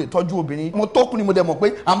mo lè tọ́jú obìnrin mo tọ́kùnrin mo dẹ̀ mọ̀ pé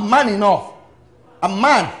I'm man enough I'm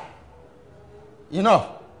man enough.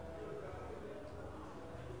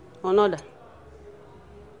 Another.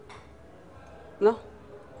 No.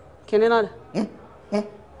 Kini náà.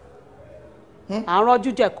 À ń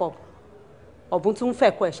rọ́jú jẹ̀kọ̀ ọ̀bùn tún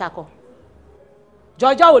fẹ́ kọ ẹ̀ ṣakọ.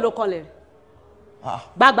 Jọjọ́ wo ló kan lè rí?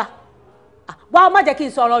 Gbagba. Wá má jẹ́ kí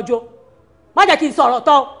n sọ̀rọ̀ jo. Má jẹ́ kí n sọ̀rọ̀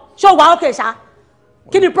tọ́. Ṣé o wà ókè ṣá?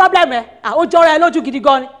 Kí ni problem ẹ? Ó jọra ẹ lójú gidi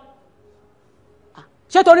gan ni.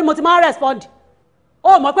 Ṣé torí mo ti máa ń respond?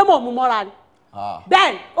 Ó mọ̀ pé mò ń mú mọ́ra ni.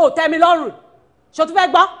 Bẹ́ẹ̀ ó tẹ́ mi lọ́rùn. Ṣé o tún fẹ́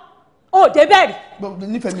gbọ́? Ó dé bẹ́ẹ̀ rí.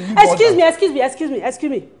 Excuse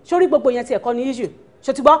me. Sórí gbogbo yẹn ti ẹ̀kọ́ ní issue. Ṣé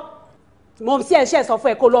o ti gbọ́? Mo sì ẹ̀ ṣe sọ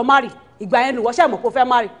fún ẹ kó lọ marry. Ìgbà yẹn lùwọ́ ṣẹ̀ mọ̀ kó fẹ́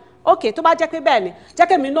marry. Ok, tó bá jẹ́ pé bẹ́ẹ̀ ni, jẹ́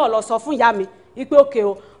kí èmi náà lọ sọ fún ìyá mi wípé òkè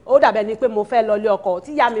o, ó dàbẹ̀ ni pé mo fẹ́ lọ lé ọkọ.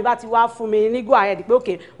 Tí ìyá mi bá ti wá fún mi ní go ahead pé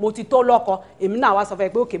òkè mo ti tó lọ́kọ, èmi náà wá sọ fún ẹ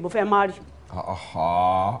pé òkè mo fẹ́ marry.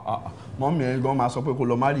 Mọ́mí ẹ̀ gan máa sọ pé kó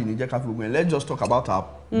lọ marry ní jẹ́ ká fi gbogbo ẹ̀. Let's just talk about our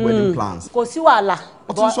wedding plans. Kò sí wàhálà.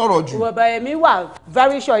 Ó ti sọ̀rọ̀ jù. Bọ̀bọ̀ èmi wà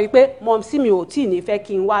very sure pé mom sí mi ò tí ì ní fẹ́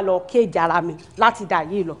kí n wá lọ kéèjì ara mi láti dà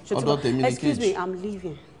yìí lọ. Ọ̀dọ̀ tèmi ní Excuse me, I'm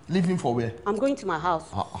leaving. Leaving for where? I'm going to my house.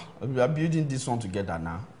 We are building this one together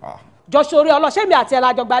now. Jọ̀ṣọ́ orí ọlọ́ṣẹ́ mi àti ẹ̀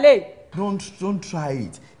la jọ gbalẹ̀. Don't try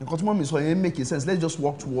it. Nǹkan tí mọ́mí sọ yẹn make sense. Let's just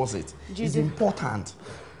work towards it. It's important.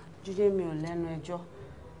 Jídé mi ò lẹ́nu ẹjọ́.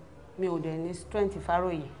 Mi ò dẹ̀ ní strength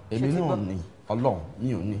ìfáròyè. Èmi náà ní Ọlọ́run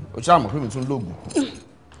mi ò ní. O ṣáà mọ̀ pé mi tún lóògùn.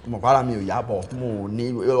 Mo para mi ò yá bọ̀. Mo ò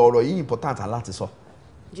ní ọ̀rọ̀ yìí important láti sọ.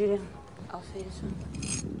 Jídé, I'll see you soon.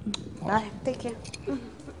 Bye, take care.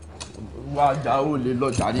 Wá jà ó lè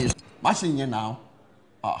lọ jàre. Má ṣe yẹn náà.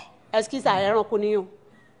 Excuse ẹranko níyàn.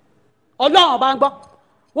 Ọlọ́run ọba ń gbọ́.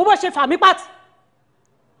 Wọ́n bó ṣe fà mí pàtì.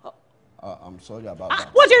 I'm sorry about that.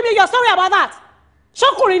 What do you mean you're sorry about that?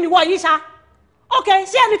 Ṣọ́kùnrin ni wọ́n yìí ṣá. Okay,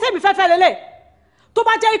 ṣé ẹni tẹ́mi fẹ́ lélẹ̀? Tó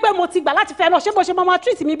bá jẹ́ pé mo ti gbà láti fẹ́ lọ, ṣé bó ṣe máa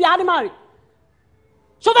treat mi bí animal rẹ̀?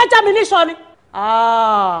 Ṣó fẹ́ já mi níṣọ́ ni?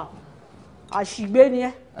 Àṣìgbé ni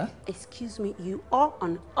ẹ. Excuse me, you are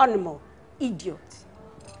an animal idiot.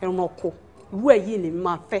 Ẹranko, irú ẹ̀ yìí lèmi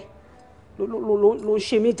máa fẹ́. Ló ń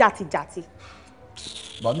ṣe mí jàtijàti.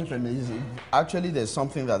 But actually there's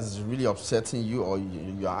something that is really upsetting you or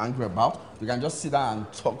you are angry about. We can just sit down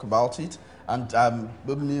and talk about it. And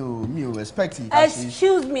me respect it.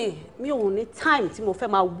 Excuse me, mi ò ní time tí mo fẹ́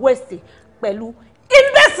máa waste pẹ̀lú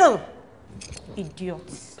imbecile idiot.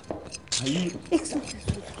 Are you? Excuse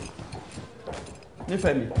me.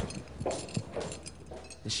 Nífẹ̀mí,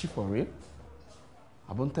 is she for real?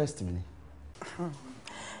 Abon test mi ni.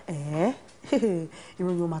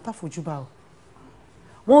 Ìròyìn ò máa ta fojú bá o.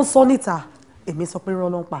 Wọ́n sọ níta, èmi sọ pé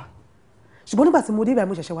rán ló ń pa. Ṣùgbọ́n nígbà tí mo dé ibà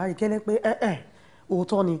mo ṣẹ̀ṣẹ̀ wá rí gẹ́lẹ́ pé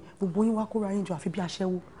òótọ́ ni gbogbo yín wá kóra yín jọ àfi bí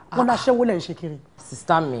aṣẹ́wó. Wọ́n dá aṣẹ́wó lẹ̀ ń ṣe kiri.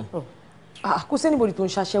 Sista mi, kò sẹ́nibodì tó ń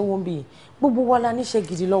ṣaṣẹ́wó ń bì. Gbogbo wa la níṣẹ́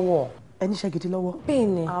gidi lọ́wọ́. Ẹ níṣẹ́ gidi lọ́wọ́? Bẹ́ẹ̀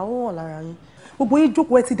ni. Àwọn hàn lára yín. Gbogbo yín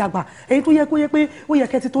jókòó ẹ ti dàgbà. Èyí tó yẹ kó yẹ pé ó yẹ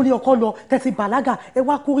kẹ́ ti tó lé ọkọ lọ, tẹ́ ti bàlágà, ẹ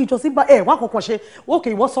wá kórè jọ sí wá kọ̀ọ̀kan ṣe.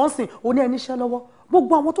 Òkè ìwọ sọ́ọ̀sìn, ó ní ẹ níṣẹ́ lọ́wọ́.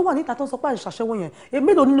 Gbogbo àwọn tó wà níta tó ń sọ pé àìṣàṣẹ́wó yẹn,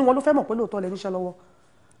 mélòó nínú wọn ló fẹ́ mọ̀ pé lóòótọ́ lẹ níṣẹ́ lọ́wọ́?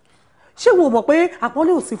 Ṣé wo mọ̀ pé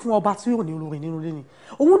àpọ́nlé ò sí fún ọba tí ò ní olórin nínú ilé ni?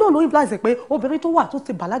 Òun náà ló implies pé obìnrin tó wà tó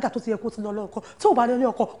ti bàlágà tó ti yẹ kó ti lọ lọ́kọ tí ò bá lé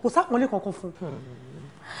ọkọ kò sápọ́nlé kankan fún un.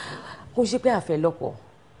 Kò ṣe pé àfẹ́ lọ́pọ̀.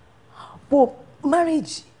 But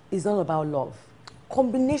marriage is all about love.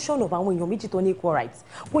 Combination of àwọn èèyàn méjì tó ní equal rights.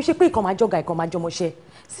 Kò ṣe pé ìkan máa jọ̀gá ìkan máa jọmọṣẹ́.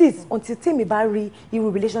 Sis, until tèmi bá rí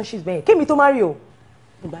irú relationship bẹ́ẹ̀ kémi tó marry o.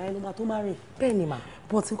 Ìgbà yẹn ló máa tó marry. Bẹ́ẹ̀ ni mà.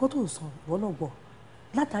 But nǹkan tó ń sọ ìwọ náà gbọ́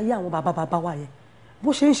látàrí àwọn bàbá wa yẹn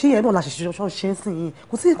bó ṣe ń ṣe yẹn náà la ṣe ń sìn yín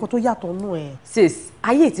kò sí nǹkan tó yàtọ̀ nù ẹ̀. Sis,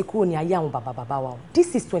 ayé ti kúrò ní ayé àwọn bàbá wa o.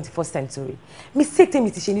 This is 21st century. Mistake tèmi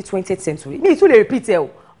ti ṣe ní 20th century. Mi ì tún lè repeat ẹ o.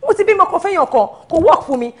 Mo ti bímọ kan fẹ́yàn kan kò work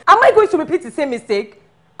for me. Am I going to repeat the same mistake?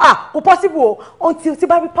 Kò possible o until tí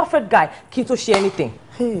bá rí perfect guy kí n tó ṣe anything.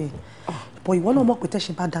 But ìwọ náà mọ̀ pé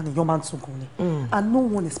tẹ́ṣin bá dání yọ máa ń tún gan ni and no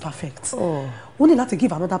one is perfect. We need to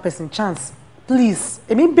give another person chance please.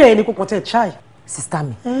 Èmi bẹ́ẹ̀ ni kò kàn tẹ̀ try. Sister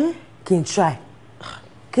mi kí n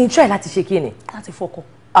try láti ṣe kí ni. Láti fọkọ.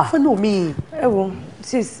 Follow me. Ẹ wo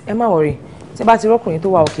sis ẹ má worry tí bá ti rọ́kùnrin tó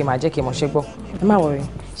wà òkè máa jẹ́ kí n mọ̀ ṣe gbọ́ ẹ má worry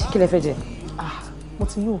ṣé kí lẹ fẹ́ jẹ. Mo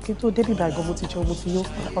ti yó kí n tó débi ìgbà gan mo ti jẹun mo ti yó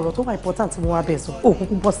ọ̀rọ̀ tó wà important mo wá bẹ̀ sọ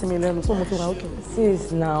kúkú bọ́ sí mi lẹ́nu tó mo ti wà òkè.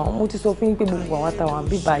 Sis now mo ti sọ fún yín pé gbogbo àwọn àtàwọn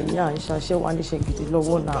bíbá yìí à ń ṣaṣẹ́ wa níṣẹ́ gidi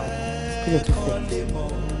lọ́wọ́ náà kí lè tó fẹ́.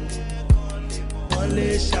 wọ́n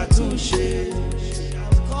lè ṣàtúnṣe.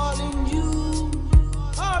 calling you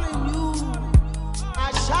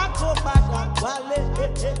àṣà kò padà wálé.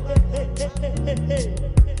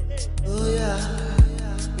 oh yeah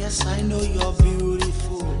yes I know you're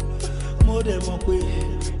beautiful. mo dẹ̀ mọ̀ pé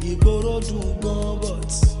ìgboro dùn gan bọ̀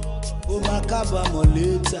kábàámọ̀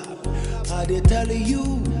later. I dey tell you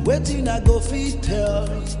wetin I go fit tell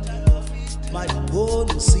my own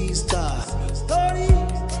sister. Torí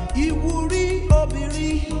ìwúrí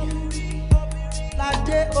obìnrin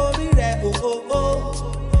ládé orí rẹ̀ o.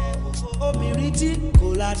 Obìnrin tí kò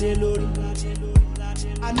ládé lórí.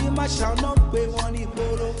 Àní má ṣàánú pé wọ́n ní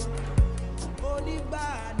gbòòrò. Onígbà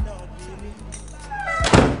náà bìrì.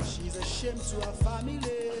 She's a shame to her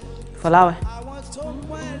family. Fọláwẹ́. Àwọn tó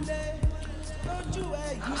mú ẹ lé lójú ẹ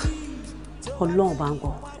yìí. Ọlọ́run bá ń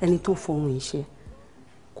gbọ́ ẹni tó fohùn iṣẹ́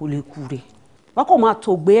kò lè kúre wọ́n kò máa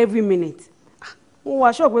tògbé every minute mo wá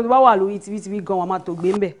ṣọ́ọ̀pù tó bá wà lórí tv gan wọn máa tògbé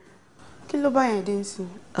ń bẹ̀. Kí ló bá yẹn dé sí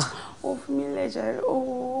i? Ó fún mi lẹ́jà ó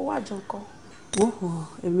wájọ kan.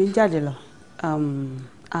 Èmi jáde lọ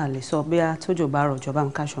a lè sọ bí a tójò bá rọ̀ jọba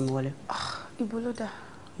ń káṣọ mi wọlé. Ibo ló dà?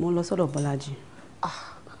 Mo lọ sọ́dọ̀ Bọ́lájì.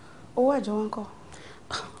 Owó àjọ wọn kọ́?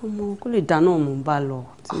 Ọmọ kó lè dáná mò ń bá lọ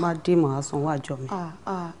tí má dé màá sanwó àjọ mi.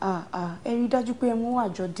 Ẹ rí dájú pé ẹ mú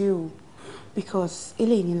àjọ dé o because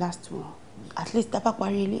eléyìí ni last one at least tábà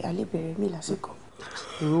parí ilé àlè bẹ̀rẹ̀ mi lásìkò.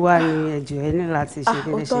 Ìrúwá ni ẹ̀jọ̀ ẹ ní láti ṣe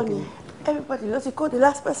kéde ṣe kéde. Everybody ló ti kó the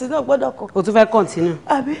last person náà gbọ́dọ̀ kọ. O tún fẹ́ continue.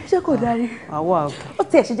 Àbí ṣé kò darí? Àwọ̀ àwọ̀. Ó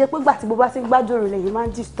tiẹ̀ ṣe jẹ́ pé gbà tí mo bá ti ń gbájòrò lẹ́yìn máa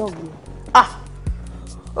ń disturb mi.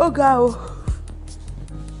 Ó ga o.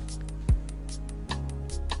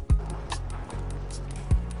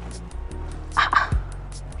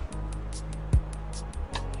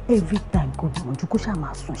 Every time kò gbìyànjú kó ṣáà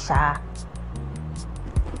máa sùn ṣáá.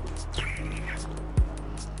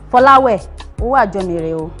 Fọláwẹ̀, owó àjọ mi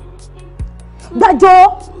rèé o. Gbàjọ́.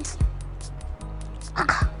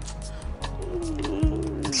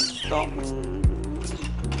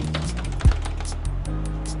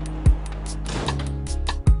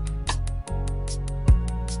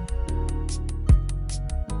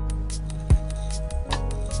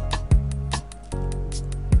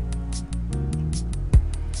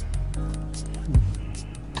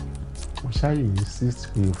 Ṣáàyè insist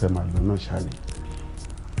pé o fẹ́ máa lọ náà ṣáàlì.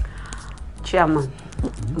 Chairman,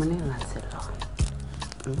 mo ní láti lọ.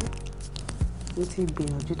 Mo ti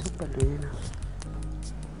gbìyànjú tó pẹ̀lú yín náà.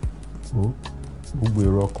 Gbogbo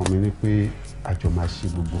èrò ọkàn mi ni pé àjọ máa ṣe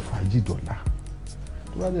gbogbo fàájì dọ́là.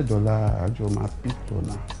 Tó bá dé dọ́là àjọ máa pick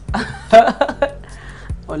dọ́là.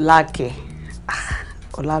 Ọlá kẹ̀,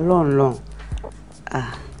 ọlá lọ́nlọ́n,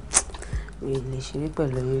 mi lè ṣeré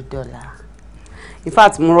pẹ̀lú yín dọ́là. In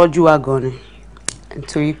fact, mo rọ́jú wa gan ni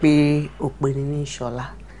nítorí pé òpin ní ìṣọ̀lá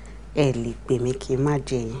ẹ lè pè mí kí n má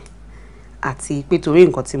jẹ yín àti pé torí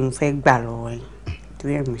nǹkan tí mo fẹ́ gbà lọ́wọ́ yín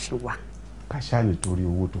torí ẹ̀ mo ṣe wà. Kàṣà nítorí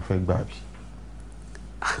owó tó fẹ́ gbà bí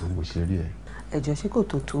mo ṣe rí ẹ. Ẹjọ́ ṣé kò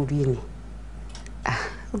tó torí ni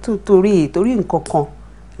ó tó torí nǹkan kan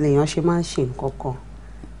lèèyàn ṣe máa ń ṣe nǹkan kan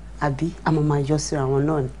àbí a máa máa yọ síra wọn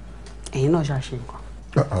náà ni ẹ̀yin náà ṣàṣe nǹkan.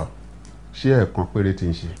 Ṣé ẹ̀kan péré ti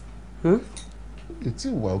ń ṣe? It's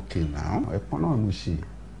well okay now. Ẹ̀kan náà ló ṣe.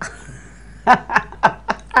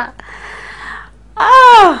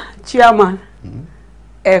 Chairman,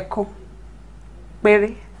 ẹ̀kan péré.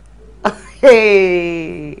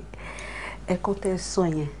 Ẹ̀kan tẹ́ sọ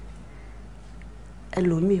yẹn.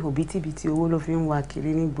 Ẹlòmíì òbítíbitì owó ló fi ń wá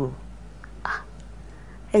kiri nígboro.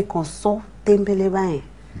 Ẹ̀kan sọ tẹ́ńbẹ́lẹ́ báyẹn.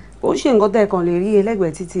 Ó ṣe nǹkan tẹ́ kàn lè rí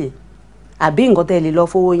ẹlẹ́gbẹ̀ẹ́ títì. Àbí nǹkan tẹ́ lè lọ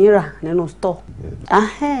fowó yín rà nínú store.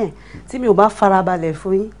 Tí mi ò bá farabalẹ̀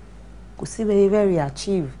fún yín kò sí very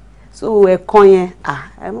achieve. So ẹ̀kan yẹn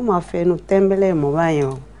ẹ má máa fẹnu tẹ́ńbẹ́lẹ̀ mọ́ báyẹn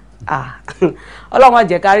o. Ọlọ́run má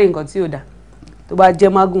jẹ́ ká rí nǹkan tí ò dá tó bá jẹ́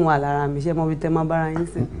mágùn wà lára mi ṣé mo fi tẹ́ má bára yín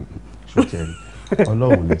sí.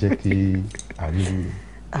 Ọlọ́run ní jẹ́ kí àríwú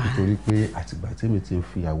nítorí pé àtìgbà tí mi ti ń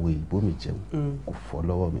fi àwo ìbò mi jẹun kò fọ́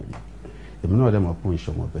lọ́wọ́ mi rí. Èmi náà dẹ̀ mọ̀ pé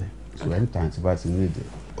ìṣọ̀mọ̀ bẹ́ẹ̀ so anytime tí bá ti ní èdè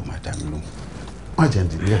ó máa dá mi lóhùn. Má jẹ́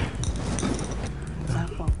ǹdílé ẹ̀.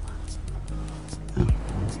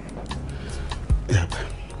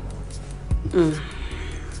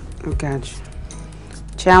 Gotcha.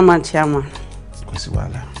 Chairman. Kò sí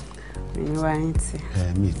wàhálà. Mi wá yín tì.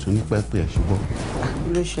 Mi tún ní pẹ́pẹ́ ẹ̀ ṣùgbọ́n.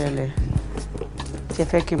 Ló ṣẹlẹ̀. Ṣé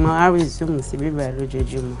fẹ́ kí n máa resume sí bíbá ẹ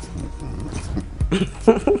lójoojúmọ́?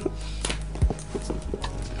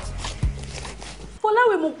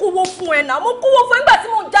 Fọláwẹ̀ mo kówó fún ẹ náà, mo kówó fún ẹ nígbà tí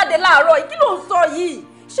mo ń jáde láàárọ̀ yìí, kí ló ń sọ yìí?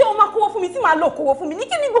 Ṣé o máa kówó fún mi tí màá lò kówó fún mi? Ní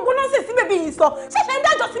kí ni gbogbo nọ́ọ̀sì sí bèbí yìí sọ? Ṣẹ̀ṣẹ̀ ń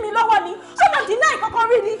dájọ́ sí mi lọ́wọ́ ni? Ṣé mo dì náà ìkọ̀kan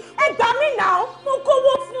rí ni? Ẹ gbà mí náà. Mo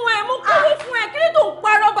kówó fún ẹ, kí ni tó ń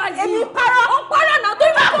parọ́ báyìí? Èmi parọ́? Ó parọ́ náà tó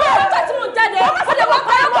ń bá kówó nígbà tí mo ń jáde. Ó lè wá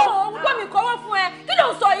parọ́ mọ́ òun gbọ́ mi kówó fún ẹ. Kí ló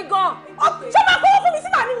ń sọ yìí gan? Ṣé máa kówó fún mi sí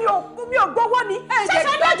màá ní mi ò gbowó ni?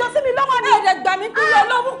 Ṣẹ̀ṣẹ̀ ń dájọ́ sí mi lọ́wọ́ ni? Ẹ̀ẹ́dẹ̀ gbà mí kúrò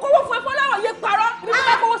lọ́wọ́ kówó fún ẹ Fọláwẹ̀ yé parọ́. Ibi tí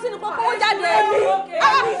wọ́n kówó sínú kó kówó jáde.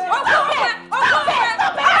 Ó kówó fún ẹ.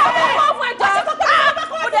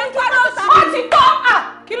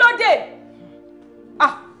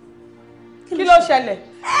 ṣẹlẹ̀?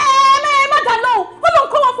 ẹ má dá lóhùn ó lóun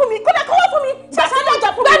kó wọ́n fún mi kó dẹ̀ kó wọ́n fún mi ṣẹ̀ṣẹ̀ ló jẹ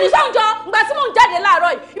fún mi. gbẹ́ni sọ́njọ́ ìgbà tí mò ń jáde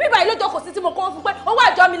láàárọ̀ yìí ibi báyìí ló jókòó sí tí mo kówó fún pé owó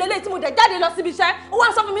àjọ mi lélẹ́yìí tí mo dẹ̀ jáde lọ síbi iṣẹ́ ó wá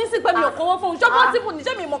sọ fún mi sí pé mi ò kówó fún un ṣọ́gbọ́n tí mo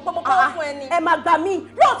níṣẹ́ mi mọ̀ pé mo kówó fún ẹni. ẹ máa gbà mí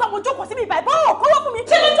lóòótọ́ mo jókòó síbi ìbàyìí bọ́ ò kówó fún mi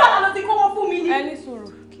ṣé lójú àná ló ti kówó fún mi ni. ẹ ní sùúrù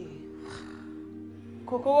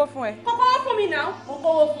kò kówó fún ẹ. kò kówó fún mi náà. mo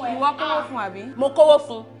kówó fún ẹ. ìwọ kówó fún àbí. mo kówó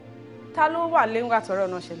fún. ta ló wà lé ńgbà tọrọ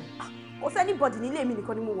náà ṣẹlẹ̀. kò sẹ́ni bọ̀dì nílé mi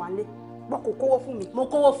nìkan ni mo wà lé bọ́ kò kówó fún mi. mo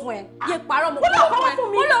kówó fún ẹ. yé parọ́ mo kówó fún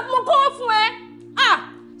ẹ. mo kówó fún ẹ.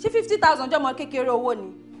 ṣé 50,000 jẹ́ ọmọ kékeré owó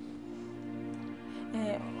ni.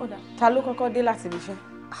 ọ̀dà ta ló kọ́kọ́ dé láti ibi iṣẹ́.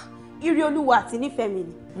 Ire Olúwa àti nífẹ̀ẹ́ mi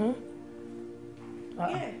ni.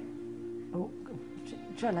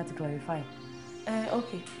 try láti clarify. ok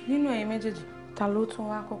nínú ẹ̀yin méjèèjì ta ló tún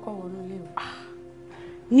wá kọ́kọ́ wọnú ilé o.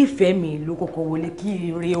 nífẹ̀ẹ́ mi ló kọ́kọ́ wọlé kí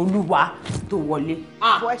Ire Olúwa tó wọlé.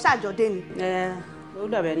 bọ̀ ẹ ṣàjọdé ni. ó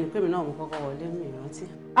dàbẹ̀ ni pé mi náà mo kọ́kọ́ wọlé mi ìrántí.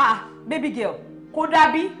 baby girl kò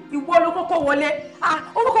dàbí ìwọ ló kọ́kọ́ wọlé.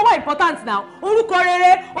 orúkọ wa important now orúkọ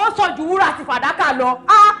rere ó sọ ju wúrà àti fàdákà lọ.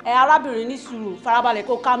 arábìnrin ní sùúrù farabalẹ̀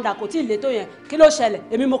kó calm down kò tí ì lè tó yẹn kí ló ṣẹlẹ̀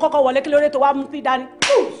èmi mo kọ́kọ́ wọlé kí ló dé tó wá mú pí dání.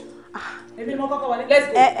 èmi mo kọ́kọ́ wọlé let's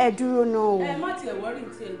go. ẹ dúró náà o. má tiẹ̀ wọ́rì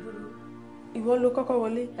tiẹ̀ dúró. ìwọ ló kọ́kọ́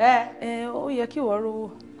wọlé. ó yẹ kí ìwọ rówó.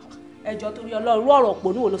 ẹjọ́ torí Ọlọ́run ọ̀rọ̀ òpó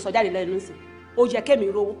níwò ló sọ jáde lẹ́nu sí ó yẹ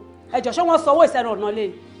kémi rówó ẹjọ́ ṣé wọ́n sanwó ìsẹ́nu ọ̀nà lé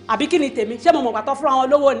ni àbí kí ni tèmi ṣé mo mọ̀ gbàtọ́ fún àwọn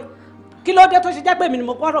olówó ni kí ló dé tó ṣe jẹ́ pé èmi ni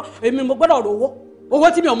mo gbọ́dọ̀ rówó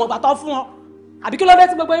owó tí mi ò mọ̀ gbàtọ́ fún wọn àbí kí ló dé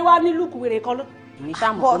tí gbogbo yín wá ní lùkù wèrè kan ló. mi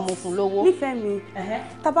ṣáà mọ̀ pé mo fún lówó. nífẹ̀ẹ́ mi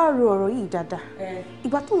tá a bá ro ọ̀rọ̀ yìí dáadáa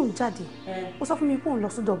ìgbà tó ń jáde ó sọ fún mi pé òun lọ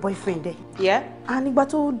sọ́dọ̀ boyfriend ẹ̀ nígbà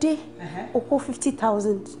tó dé ó kó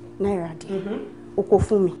 50,000 naira dé ó kó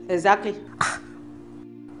fún mi. exactly.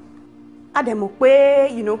 a dẹ̀ mọ̀ pé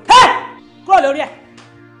you know. kúrò lórí ẹ̀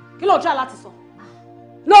kí ló ń try láti sọ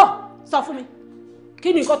no sọ fún mi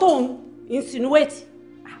kí ni nǹkan tó ń insinuate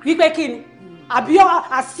wípé kí ni àbí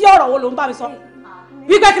àsí ọ̀rọ̀ wo ló ń bá mi sọ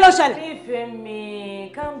wípé kí ló ṣẹlẹ̀. nífẹ̀ẹ́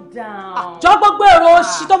mi calm down. jọ gbogbo èrò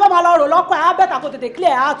òṣì tó fẹ́ máa lọ rò lọ́pọ̀ ẹ̀ á bẹ̀tà kó tètè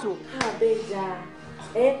clear out o. àbẹ̀jà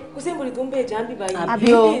kò sí ìbòrì tó ń bẹ̀jà ń bíbá yìí.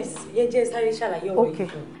 àbí o yẹn jẹ́ sáré ṣàlàyé ọ̀rọ̀ yìí.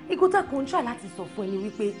 ìkótà kan ń try láti sọ fún ẹni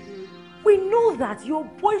wípé we know that your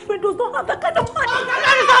boyfriend does not have that kind of money.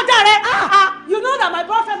 That is not there. You know that my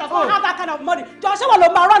boyfriend does not have that kind of money. Jọ ṣé wọ́n ló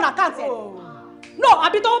máa run account ẹ̀? No,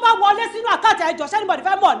 àbí tó bá wọlé sínú account ẹ̀ jọ ṣé anybody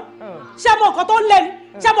fẹ́ mọ̀ ni? Ṣé mo nǹkan tó ń lé ni?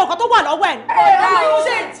 Ṣé mo nǹkan tó wà lọ́wọ́ ẹ̀ ni?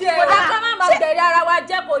 Kò dá ká má máa bẹ̀rẹ̀ ara wa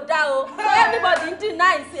jẹ́ kò dá o. Everybody ń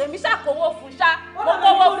deny sí èmi ṣàkówó fún ṣá. Mo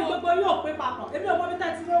kówó fún. Gbogbo yóò pé papọ̀. Èmi ò mọ bí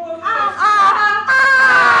tẹ́tí lówó.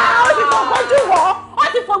 Ó ti fògbójú wọ̀. Ó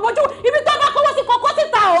ti fògbójú. Ibi tó bá kówó sí kókó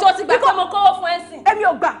síta o. Ṣé o ti gbà pé mo kówó fún ẹ sí? Èmi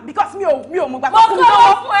ò gbà because mi ò mọ̀ gbà pé mo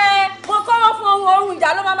kówó fún ẹ. Mo kówó fún ohun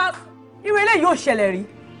ìjà ló máa. irú eléyìí ò ṣẹlẹ̀ rí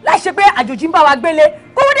láì ṣe pé àjòjì ń bá wa gbélé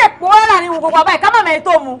kó dé pọ̀ ọ́rà ní gbogbo àbáyé ká má mẹ́rin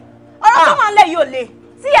tó mu. Ọ̀rọ̀ tó máa ń lẹ̀ yìí ò le.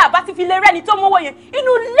 Tí àbá ti fi lè rẹ́ni tó mówó yẹn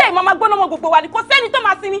inú ilé ìmọ̀ gbóná mọ́ gbogbo wa ni kò sẹ́ni tó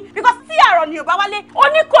máa sinmi because tí àrọ̀ ni ò bá wálé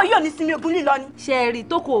oníkòyí ò ní sinmi ogun lílọ ni. ṣe é rí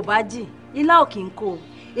tó kò bá jì ilá ò kì í kó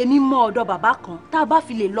èmi mọ ọ̀dọ̀ bàbá kan tá a bá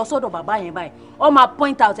fi lè lọ sọ́dọ̀ bàbá yẹn báyìí ó máa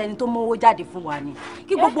point out ẹni tó mówó jáde fún wa ni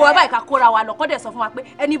kí gbogbo wa báyìí ká kóra wa lọ kọ́dẹ̀ sọ fún wa pé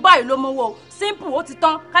ẹni báyìí ló mówó simple ó ti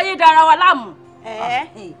tán káyé dára wa láàmú.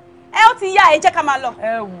 Ó ti yá ẹ jẹ́ ká máa lọ.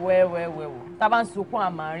 ẹ wò tá a bá ń sunkún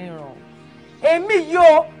àmà ríran èmi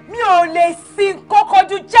yóò mi ò lè sin kọ́kọ́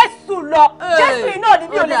ju Jésù lọ Jésù yìí náà ni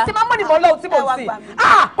mi ò lè sin mámúni mọ́ lọ́hùn tí mo sìn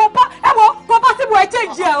kò bá síbu ẹ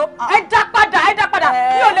change ẹ o ẹ dá padà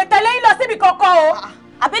mi ò lè tẹ̀lé yín lọ síbi kankan o.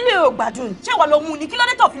 Àbẹ́lẹ̀ ò gbádùn ṣé wọ́n ló mú ni kí ló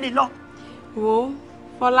dé tó fi lè lọ. wo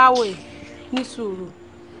Fọláwẹ̀ ní sùúrù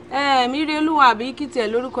Mide Olúwa àbí kí tiẹ̀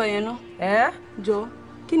lórúkọ yẹn ná jọ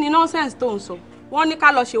kí ni nonsense tó ń sọ wọ́n ní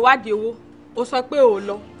ká lọ ṣèwádìí owó ó sọ pé ò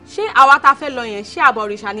lọ ṣé àwa ta fẹ́ lọ yẹn ṣé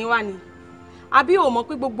àbọ̀rìṣà ni wá ni àbí ò mọ̀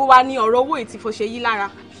pé gbogbo wa ní ọ̀rọ̀ owó ìtìfọ̀ṣẹ́ yìí lára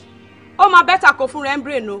ó máa bẹ́tà kó fún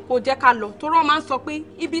rẹ́ńbrè nù kó jẹ́ ká lọ torí wọ́n máa ń sọ pé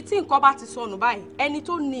ibi tí nǹkan bá ti sọnù báyìí ẹni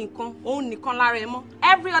tó ní nǹkan òun nìkan lára ẹ mọ́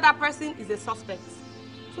every other person is a suspect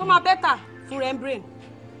so máa bẹ́tà fún rẹ́ńbrè.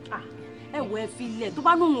 ẹ wo ẹ filẹ̀ tó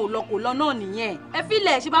bá lóun ò lọ kò lọ náà nìyẹn ẹ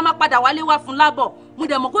filẹ̀ ṣe bá máa padà wálé wá fún lábọ̀ mo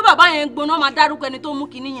dẹ̀ mọ̀ pé bàbá yẹn ń gbóná máa dárúkọ ẹni tó mú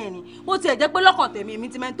kinní yẹn ni bó tiẹ̀ jẹ́ pé lọ́kàn tèmi èmi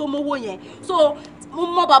ti mẹ́ni tó mówó yẹn so mo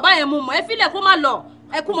mọ bàbá yẹn mo mọ̀ ẹ filẹ̀ kó má lọ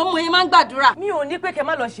ẹ kú mọ́ yẹn máa ń gbàdúrà. mi ò ní pé kẹ́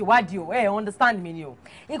má lọ ṣèwádìí o ẹ understand mi ni o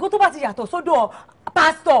nǹkan tó bá ti yàtọ̀ sódò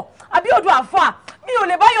pásítọ̀ àbí odò àfà mi ò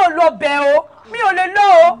lè báyọ̀ lọ bẹ̀ o mi ò lè lọ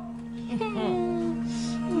o.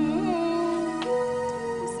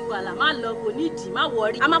 kò sí wàhálà má lọ kò ní ìdí má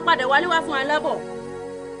wọrí a máa padà wálé wá fún alábọ̀.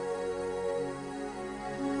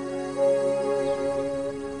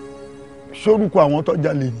 sórúkọ àwọn tó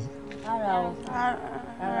jalè ni.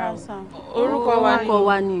 orúkọ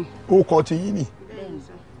wa ni. orúkọ ti yín ni.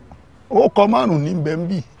 ó kọ márùn-ún ní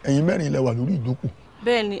bẹ́ńbì ẹ̀yin mẹ́rin lẹ wà lórí ìjókòó.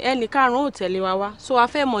 bẹ́ẹ̀ni ẹnì karùn-ún ò tẹ̀lé wa wá so a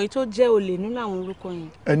fẹ́ mọ̀ èyí tó jẹ́ olè nínú àwọn orúkọ yẹn.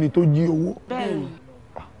 ẹni tó jí owó. bẹ́ẹ̀ni.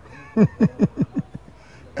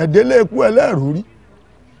 ẹ̀dẹ́lẹ̀ eku ẹlẹ́rù rí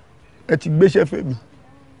ẹ ti gbéṣẹ́ fẹ́mi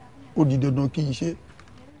ó di dandan kí n ṣe.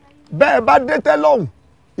 bẹ́ẹ̀ bá dé tẹ́lọ̀hún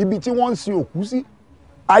ibi tí wọ́n ń sin òkú sí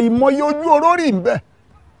àìmọye ojú orórì ń bẹ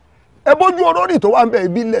ẹ bójú orórì tó wà ń bẹ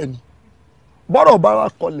ibi lẹ̀ ni bọ́rọ̀ bá wa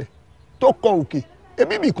kọlẹ̀ tó kọ òkè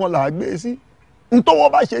ebi bìkan là á gbé e sí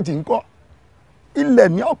ntọ́wọ́ bá ṣe tì ń kọ́ ilẹ̀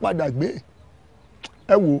ní ọ̀padà gbé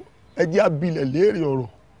ẹ wò ẹ jẹ́ abilẹ̀ léèrè ọ̀rọ̀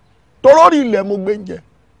torórí ilẹ̀ mo gbé ń jẹ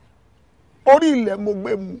orí ilẹ̀ mo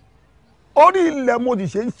gbé mu orí ilẹ̀ mo sì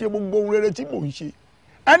ṣe ń ṣe gbogbo ohun rere tí mò ń ṣe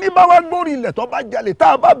ẹni bá wá gbórí ilẹ̀ tó bá jalè tá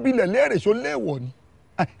a bá bilẹ̀ léèrè ṣó léèwọ̀ ni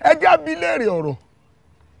ẹ jẹ́ abilẹ̀ léèrè ọ̀rọ̀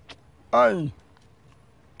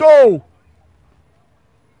tó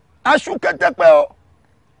aṣú kẹtẹpẹ o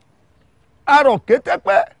arọ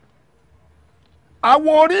kẹtẹpẹ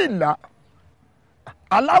àwọn orí ìlà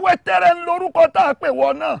aláwẹ̀ tẹ́rẹ̀ ń lórúkọ tá a pè wọ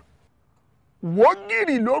náà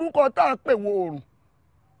wọ́gìrì lórúkọ tá a pè wọ oòrùn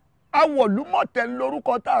awọ̀lúmọ̀tẹ̀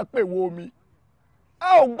lórúkọ tá a pè wọ omi a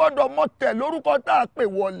ò gbọ́dọ̀ mọ̀tẹ̀ lórúkọ tá a pè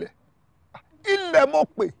wọlẹ̀ ilẹ̀ mo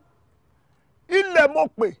pè ilẹ̀ mo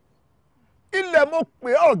pè ilẹ̀ mo pè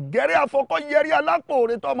ọ̀gẹ́rẹ́ afọkọ́yẹrí alápò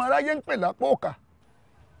òre tọmọ aráyé ń pè lápò òkà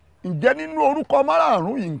ǹjẹ́ nínú orúkọ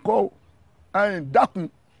márààrún yìí ńkọ́ o dákun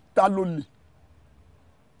ta ló lè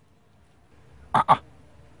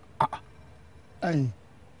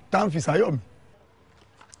tá ń fi sáyọ̀ mi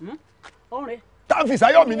tá ń fi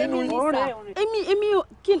sáyọ̀ mi nínú yín.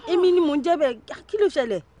 èmi ni mò ń jẹ́ bẹ́ẹ̀ kí ló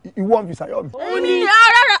ṣẹlẹ̀. ìwọ ń fi sáyọ̀ mi. èmi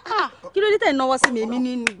rárá kí ló dé tẹ̀ náwó sí mi èmi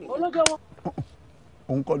ní. olójówó.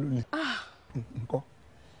 òun kọ́ ló lè nǹkan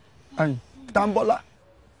Táńbọ́lá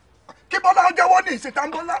kí Bọ́lá jẹ́wọ́ ní ìsìn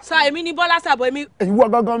Táńbọ́lá. sa èmi ni Bọ́lá sàbọ̀ èmi. ìwọ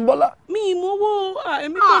gangan ń Bọ́lá. mi ì mówó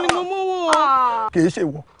èmi kọ́ ni mo mówó. kì í ṣe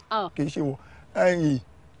wọ kì í ṣe wọ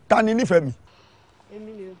ta ni nífẹ̀ẹ́ mi.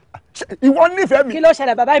 èmi ni o. ìwọ nífẹ̀ẹ́ mi. kí ló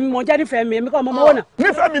ṣẹlẹ̀ bàbá mi mọ̀ jẹ́ nífẹ̀ẹ́ mi èmi kọ́ mọ mọ́wọ́ náà.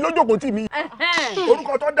 nífẹ̀ẹ́ mi lójókòó tì mí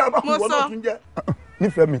orúkọ tó dáa bá kú ìwọ náà tún jẹ́.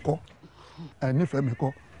 nífẹ̀ẹ́ mi kọ́ nífẹ̀ẹ́ mi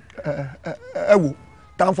kọ́ ẹ wò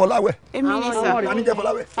Táńfọláwẹ̀. èmi ni sà. ta ni jẹ́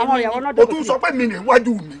Fọláwẹ̀. àwọn ìyàwó náà o tún sọ pé mi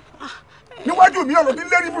níwájú mi níwájú mi ọ̀rọ̀ tí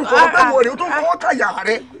lérí fún ìfọwọ́ pé wò rè o tún fọwọ́ kàyà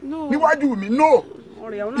rẹ níwájú mi no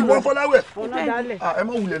ìwọ Fọláwẹ̀ ẹ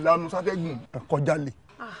má wulẹ̀ lanu sátẹ́gùn kọjá lè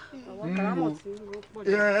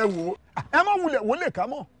ẹ wò ẹ má wulẹ̀ wò lè ká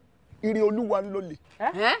mọ̀ ire olúwa ló lè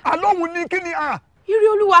alóhùn ní kí ni ire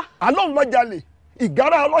olúwa alóhùn lọ́jà lè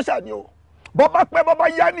ìgárá ọlọ́ṣà ni o bọ́bá pẹ́ bọ́bá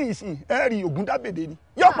yá ní ìsìn ẹ rí Ògúndábèdè ni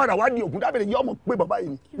yóò padà wá di Ògúndábèdè yóò mọ̀ pé bàbá yìí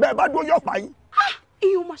ni bẹ́ẹ̀ bá dúró yóò pa yín.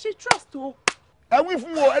 ìyóò máa ṣe trust o. ẹ wí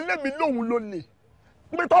fún o ẹlẹ́mìí lòun ló lè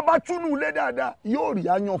pé tó bá túnú ilé dáadáa yóò rí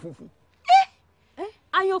ayan funfun.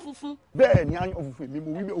 ayan funfun. bẹ́ẹ̀ ni ayan funfun èmi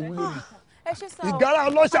mo wí pé òun ló lè ìgárá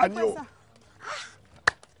ọlọ́ṣà ni o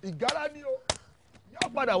ìgárá ni o yóò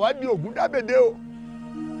padà wá di Ògúndábèdè o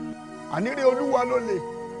àníre olúwa ló lè.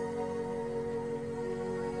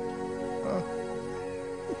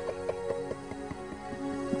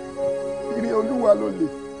 ire olúwa ló lè.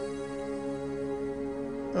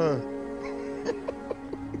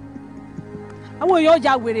 àwọn èèyàn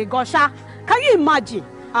ya wèrè gan ṣá can you imagine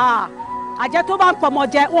àjẹ tó bá ń pọmọ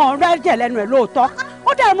jẹ wọn rẹ jẹ lẹ́nu ẹ̀ lóòótọ́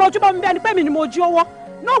ó dẹ̀ mọ ojúbọ mi bí ẹni pé mi ni mo jí owó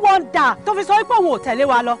no wonder tó fi sọ pé òun ò tẹ̀lé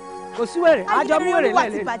wa lọ kò sí wèrè àjọ mú wèrè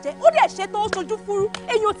lẹ́lẹ́. ó dẹ̀ ṣe tó sojú fúrú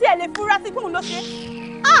èèyàn tí ẹ lè fura sí pé òun ló ṣe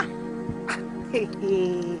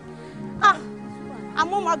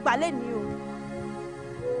àmọ́ máa gbà lẹ́ni o.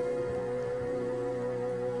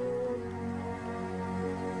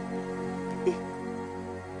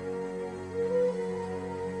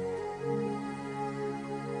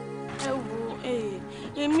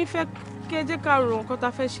 èmi fẹ́ kẹ́ jẹ́ ká ro nǹkan tá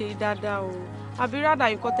a fẹ́ ṣe yìí dáadáa o àbí rádà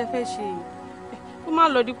nǹkan tẹ́ fẹ́ ṣe yìí kó má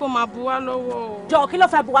lọ dípò máa bu wá lọ́wọ́ o. jọ kí ló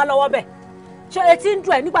fẹ́ bu wá lọ́wọ́ bẹ́ẹ̀ ṣé etí ń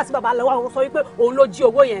dùn ẹ́ nígbà tí bàbá lọ́wọ́ àwọn sọ wípé òun ló jí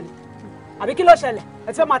owó yẹn ni àbí kí ló ṣẹlẹ̀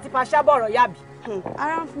ẹ ti fẹ́ máa ti pa ṣáàbọ̀ ọ̀rọ̀ yàbí.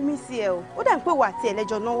 ara ń fún mi sí ẹ o ó dà ń pè wà àti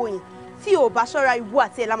ẹlẹ́jọ́ náwó yẹn tí ò bá ṣọ́ra ìwú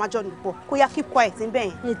àti ẹ̀ lámájọ́ nìpọ̀ kó yá keep quiet ń bẹ̀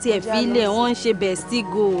yẹn. ètò ẹ̀fílẹ̀ wọ́n ń ṣe bestie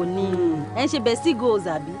goal ni ẹ̀ ń ṣe bestie goals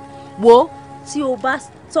àbí wo tí o bá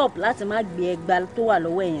stop láti má gbé ẹgbà tó wà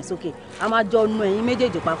lọ́wọ́ ẹ̀yẹn sókè a máa jọ nu ẹ̀yin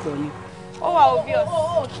méjèèjì papọ̀ ni. ó wà obvious.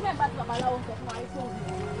 kí lẹ́yìn bá ti babaláwo sọ fún wa yìí fún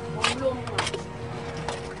òun ló mú wa.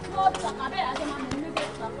 wọ́n ti kàkà bẹ́ẹ̀ àti máa mú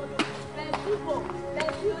méjèèjì papọ̀ lọ. bẹ̀ẹ́sìbò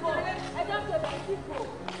bẹ̀ẹ́sìbò ẹjọ́ ṣe bẹ̀ẹ́sìbò.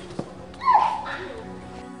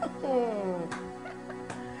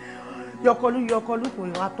 yọkọlú kò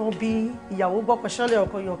wá tán bí ìyàwó gbọ́ pẹ̀sánlẹ̀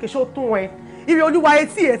ọkọ yàn kí ṣó tún ẹ ìrìn olúwa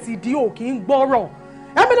etí ẹ̀ ti di òkì ń gbọ́rọ̀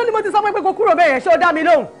ẹ̀mí ló ní mo ti sọ pé kó kúrò bẹ́ẹ̀ yẹn ṣé ó dá mi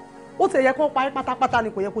lóhùn ó ti yẹ kó parí pátápátá ni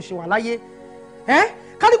kò yẹ kó ṣe wà láyé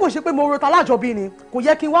ká ní kò ṣe pé mo ro ta lájọbí ni kò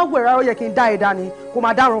yẹ kí n wá wù ẹ́ rárá ó yẹ kí n dá ẹ dání kó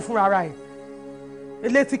máa dáràn fúnra ara ẹ̀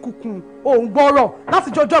elétí kùkùn òun gbọ́rọ̀ láti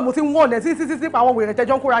jọjọ́ mo ti ń wọ̀n ẹ̀ sí pa àwọn wèrè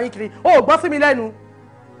tẹjọ́ ń kóra yín kiri ó gbọ́ sí mi lẹ́nu.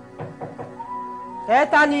 ẹ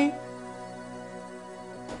ta ni.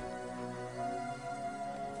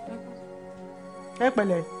 ẹ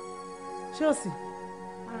pẹ̀lẹ́ ṣé o sì.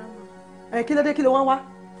 ẹ kí ló dé kí ló wá wá.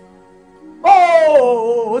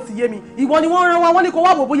 ó ti yé mi ìwọ ni wọ́n rán wa wọ́n ní kó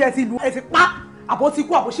wá wò bóyá ẹ ti lù ẹ ti pa àbó ti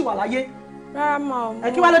kú àbó sì wà láyé. rárá mà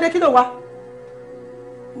ẹ kí wá ló dé kí ló wá.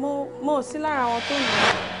 mo sí lára àwọn tó nà.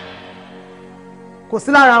 kò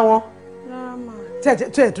sí lára wọn. rárá mà.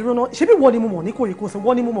 tẹ ẹ dúró náà ṣé bí wọ́n ni mo mọ̀ ní kòríkòsí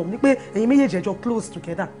wọ́n ni mo mọ̀ ní pé ẹ̀yin méjèèjì ẹjọ́ close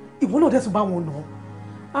together ìwọ náà dẹ̀ tún bá wọn nà.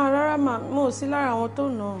 rárá mà mo sí lára àwọn tó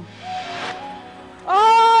nà.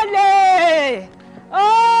 Olè!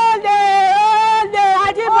 Olè! Olè!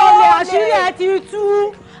 Ajíbọ̀lè àṣírí ẹ̀ ti tú!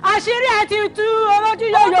 Àṣírí ẹ̀ ti tú! Olójú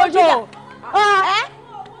yóyóyó!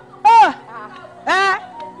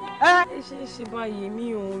 Ṣé báyìí mi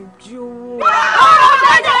ò jí owó.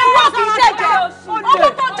 Ọ̀dọ̀ ìwọ kì í ṣẹ̀jẹ̀! Owó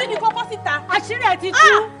tó jí ni kókó síta. Àṣírí ẹ̀ ti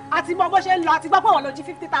tú! Àti mọ bó ṣe ń lọ àti gbọ́ pé wọ́n lọ jí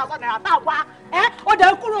 50,000 naira tá a wá. Ó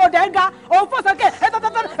dẹ̀ ń kúrò ó dẹ̀ ń ga òun fò sókè. Ẹgbẹ́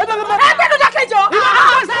ló dákẹ́jọ́!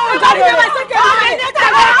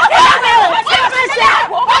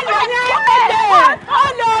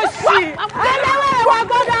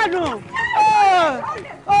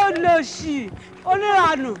 Olóṣì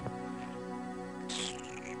oníranù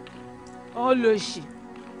olóṣì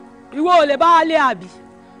ìwọ ò lè bá wálé àbí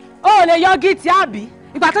ó lè yọ gíìtì àbí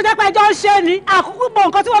ìgbà tó jẹ́ pé ẹjọ́ ń ṣe ni àkókò pọ̀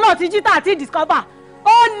nǹkan tí wọ́n náà ti jí tà àti discover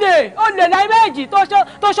ó lè láì méjì tó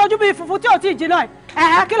ṣojú bíi funfun tí ò tí ì jí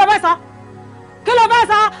náà kí ló fẹ́ sọ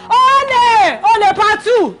ó lè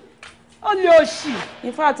pàtó ó lè òṣì.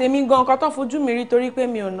 in fact èmi gan nǹkan tó fojú mi rí torí pé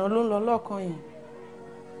mi ò ná ló ń lọ lọ́ọ̀kan yìí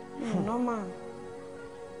mi ò ná mà.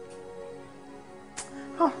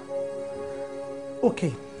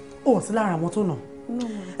 ok ó sí lára àwọn tó nà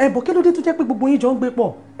ẹ̀bùn kí ló dé tó jẹ́ pé gbogbo yín jọ ń gbé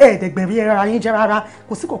pọ̀ ẹ̀ẹ́dẹ̀gbẹ̀rí ara yín jẹ́ rárá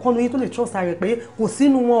kò sí kankan nu yín tó lè trust ara rẹ̀ pé kò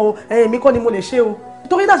sínú wọn o èmi kọ́ ni mo lè ṣe o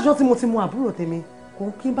torí látijọ́ tí mo ti mú àbúrò tèmi kò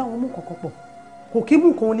kí n bá wọn mú kankan pọ̀ kò kí mú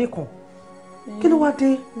nǹkan oníkan kí ló wá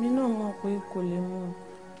dé. mi náà mọ̀ pé kò lè mú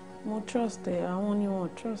mo trust ẹ àwọn ni wọn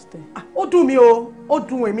trust ẹ. ó dùn mí o ó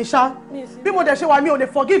dùn èmi ṣá bí mo dẹ̀ ṣe wà mí ò lè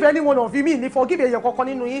forgive anyone of you mi ní forgive èèyàn kankan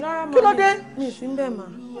nínú yín kí ló dé. mi ì sí ń bẹ̀ mà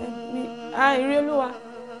ìrí olúwa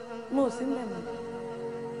mo ò sí ń bẹ̀ mà.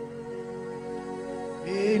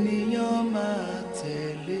 ènìyàn máa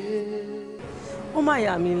tẹ̀lé. ó má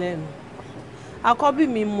yà mí lẹ́nu àkọ́bí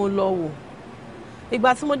mi mo lọ wò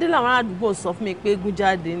ìgbà tí mo dé làwọn àdúgbò sọ fún mi pé eégún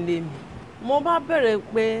jáde ńlé mi mo bá bẹ̀rẹ̀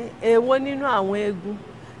pé èwo nínú àwọn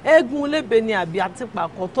eégún lébè ni àbí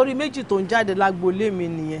àtìpàkọ́ torí méjì tó ń jáde lágboolé mi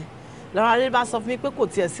nìyẹn làwọn adé bá sọ fún mi pé kò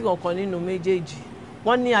tiẹ̀ sí kankan nínú méjèèjì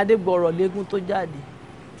wọ́n ní adégbọ̀rọ̀ léégún tó jáde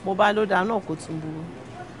mo bá lóda náà kò tún burú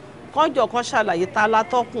kọ́jọ́ kan ṣàlàyé ta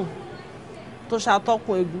látọ́kùn tó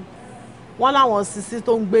ṣàtọ́kùn eégún wọ́n láwọn sisi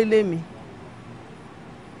tó ń gbélé mi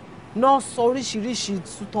náà sọ oríṣiríṣi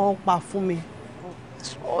ìtútàn pa fún mi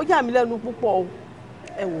ó yà mí lẹ́nu púpọ̀ o.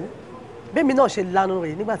 ẹ wò bẹ́ẹ̀mi náà ṣe lanu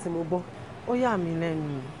rẹ̀ nígbà tí mo gbọ́. ó yà mí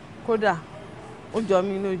lẹ́nu kódà ó jọ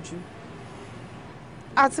mí lójú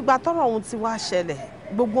àtìgbà tọ́rọ̀ ohun ti wá ṣẹlẹ̀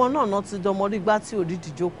gbogbo ọ̀nà náà ti dọmọrí gbá tí ò rí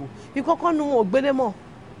dìjókòó ìkọ́kọ́ nu wọn ò gbélé mọ́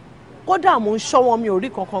kódà mo ń ṣọ́ wọn mi ò rí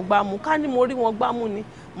kankan gbá mú ká ní mo rí wọn gbá mú ni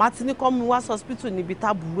màá ti ní kọ́ mi wá sọ́spítù níbi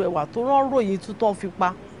táàbùrú ẹ̀wà tó rán ròyìn tútọ́ fi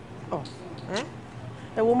pa.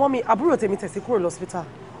 ẹ wo mọ́mí àbúrò tèmi tẹ̀sí kúrò lọ́sítà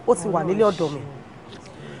ó ti wà nílé ọ̀dọ̀ mi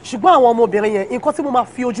ṣùgbọ́n àwọn ọmọbìnrin yẹn nǹkan tí mo máa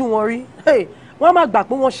fi ojú wọn rí wọ́n máa gbà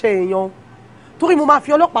pé wọ́n ṣe èèyàn torí mo máa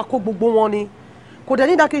fi ọlọ́pàá kó gbogbo wọn ni kò dẹ̀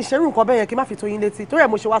nídàá kí n ṣerú nǹkan bẹ́ẹ̀ yẹn kí n má fi tó yín létí torí ẹ̀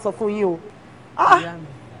mo ṣe wá sọ fún yín o. ìyá mi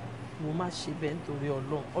mo má ṣe bẹ́ẹ̀ nítorí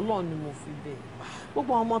ọlọ́run ni mo fi bẹ́ẹ̀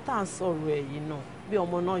gbogbo ọmọ tá à ń sọ̀rọ̀ ẹ̀ yìí náà bí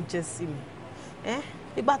ọmọ náà jẹ́ sí mi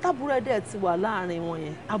ìgbà tábúrò ẹ̀dẹ̀ ti wà láàrin wọn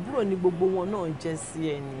yẹn àbúrò ni gbogbo wọn náà jẹ́ sí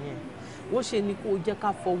ẹ nìyẹn wọ́n ṣe ni kó o jẹ́ ká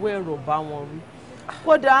fọwọ́ ẹ̀rọ bá wọn rí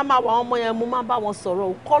kódà á máa wà ọmọ yẹn mo máa bá wọn sọ̀rọ̀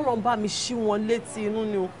o kọ́lọ̀ ń bá mi ṣí wọn létí inú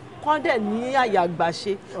ni o kọ́ dẹ̀ ní àyà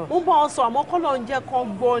àgbàṣe mo ń bá wọn sọ àmọ́ kọ́lọ̀ ń jẹ́ kán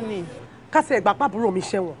gbọ́ ni. kásì ẹ̀gbà pàbúrò mi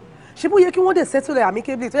ṣẹ̀wọ̀n ṣé bó yẹ kí wọ́n dẹ̀ settle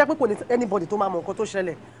amicably tó yẹ pé kò ní anybody tó máa mọ nǹkan tó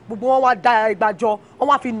ṣẹlẹ̀ gbogbo wọn wá da ẹgbà jọ wọn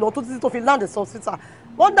wá fi nà tó títí tó fi land hospital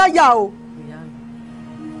wọ́n dá yà o. ìyá mi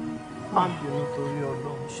má bínú torí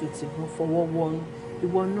ọlọ́run ṣe ti gbọ́n fọwọ́ wọnú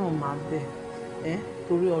ìwọ náà máa bẹ̀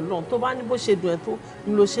torí ọlọ́run tó bá ní bó ṣe dùn ẹ́ tó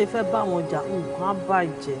ń lo ṣe fẹ́ bá wọn jà nǹkan á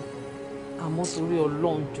bàjẹ́ àmọ́ torí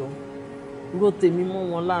ọlọ́run jọ ro tèmi mọ́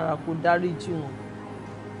wọn lára kó dáríjì wọn.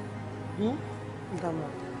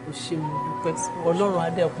 o ṣe mo dúpẹ́ ọlọ́run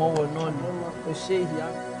adẹ́pọ̀wọ̀ náà ni o ṣe ìyá.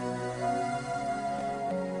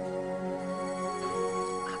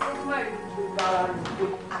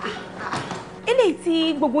 eléyìí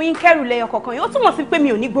tí gbogbo yín kẹ́rù lẹ́yọ kọ̀ọ̀kan yìí ó túmọ̀ sí pé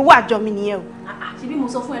mi ò ní gbowó àjọ mi nìyẹn o. Ṣé bí mo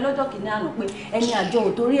sọ fún ẹ lọ́jọ́ kìíní àná pé ẹni àjọ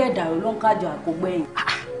ò torí ẹ̀dà ló ń kájọ àkógbẹ́yìn.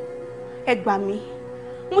 Ẹ gbà mí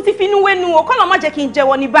mo ti fi inú wénu o kọ́nà má jẹ́ kí n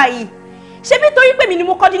jẹ́wọ́ ní báyìí ṣé bí torí pé mi ni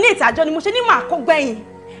mo coordinate àjọ ni mo ṣe ní máa kó gbẹ̀yìn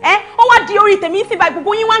ó wá di orí tèmi sí báyìí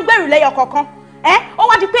gbogbo yín wá ń gbẹ̀rù lẹ́yọ kọ̀ọ̀kan ó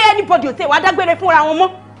wá di pé anybody ò tẹ̀ wá dágbére fúnra wọn mọ́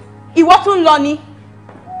ìwọ tún lọ ni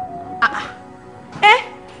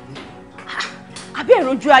àbí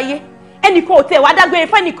ẹ̀rọ ojú ayé ẹnìkan ò tẹ̀ wá dágbére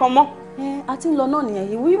fún ẹnìkan mọ́. A ti ń lọ náà nìyẹn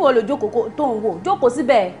ìwúwo ló jókòó tó ń wò jókòó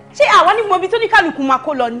síbẹ̀. Ṣé àwa ní mọ ibi tó ní kálukú máa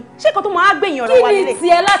kó lọ ni ṣé nǹkan tó máa gbẹ̀yìn ọ̀rọ̀ wa lélẹ̀. Kí ni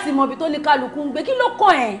tiẹ̀ láti mọ ibi tó ní kálukú ń gbé kí ló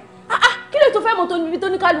kàn ẹ́ kí ló tó fẹ́ mọ ibi tó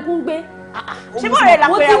ní kálukú ń gbé. Ṣé bọ́ rẹ̀ la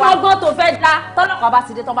pé wa. Mo ti wọ́n gbọ́n tó fẹ́ dá tọ́lọ́pàá bá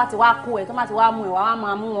ti dé tán bá ti wá kó ẹ̀ tán bá ti wá mú ẹ̀ wá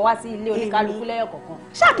máa mú wọn wá sí ilé oníkálukú lẹ́yọ̀ kọ̀ọ̀kan.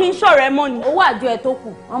 Ṣáà kí n ṣọ̀rọ̀ ẹ mọ́ ni. Owó àjọ ẹ tó kù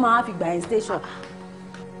wọ́n máa fi gbà ẹ́ station.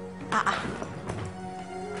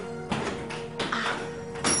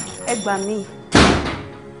 Ẹ gbà mí.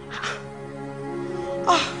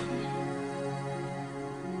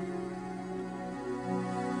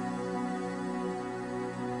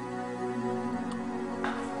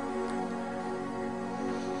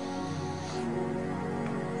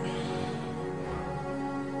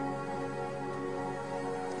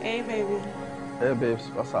 Hey, baby. Hey, babes,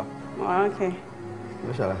 what's up? Oh, okay.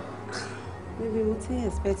 Where shall I? Baby, what do you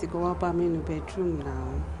expect to go up in the bedroom now?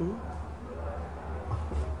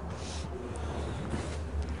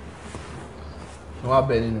 You want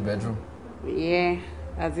bed in the bedroom? Yeah,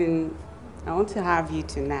 as in, I want to have you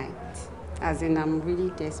tonight. As in, I'm really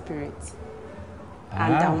desperate.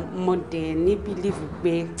 And I'm more than believe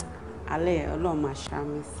me.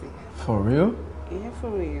 For real? Yeah, for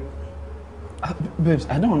real. Babes,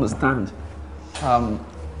 I don't understand.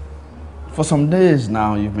 For some days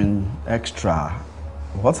now, you've been extra.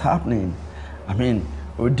 What's happening? I mean,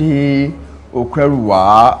 Ode,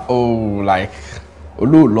 Okweruwa, like,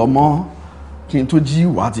 Olo Lomo, Kintoji,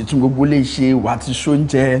 Wati Tungobule She, Wati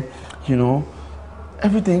Shonje, you know,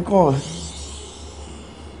 everything goes.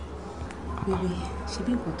 Baby, she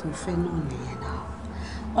be got to friend on now.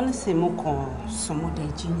 Honestly, some of the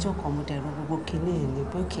ginger come with the rubber in the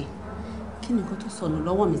bouquet. Kí ni nǹkan tó sọnù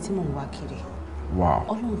lọ́wọ́ mi tí mò ń wá kiri. Wow.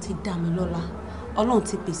 Ọlọ́run ti dá mi lọ́lá. Ọlọ́run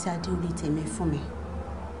ti pèsè adé orí tèmi fún mi.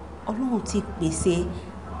 Ọlọ́run ti pèsè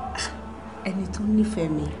ẹni tó nífẹ̀ẹ́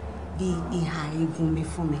mi bí ìhà egun mi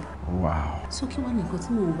fún mi. Wow. So kí wá ní nǹkan tí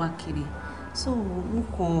mò ń wá kiri. So mo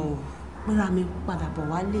kàn gbéra mi padà bọ̀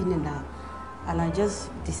wálé nìlà. And I just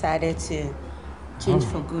decided to change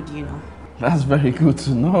for good, you know. That's very good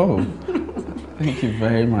to know. Thank you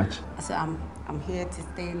very much. So I'm here to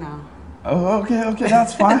stay now. Oh, okay,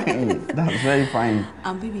 that's fine. That's very fine.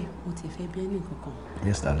 Baby, what if I be any coco?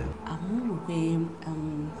 Yes, darling. I'm going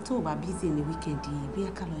to be busy in the weekend. Be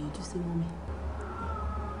a color, you just say mommy.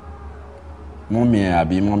 Mommy, I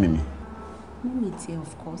be mommy me. Mommy,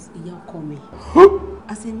 of course, you call me.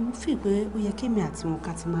 As in, figure we came at some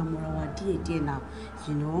Katima Murawa dear now,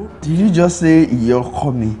 you know. Did you just say you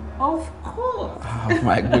call me? Of course. Oh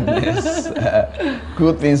my goodness.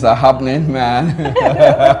 Good things are happening, man.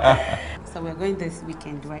 So we're going this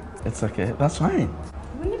weekend, right? It's okay. That's fine.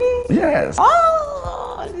 Really? Yes.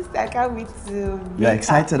 Oh, listen, I can't wait to. You're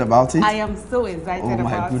excited about it? I am so excited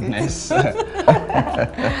about it. Oh my goodness. Okay.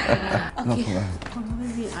 No problem.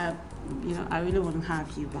 Maybe I really want to have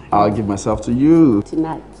you back. I'll give myself to you.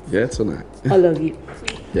 Tonight. Yeah, tonight. All of you.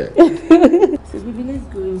 Yeah. So baby, let's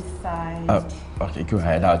go inside. Okay, go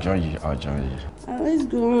ahead. I'll join you. Let's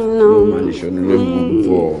go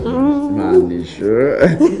now.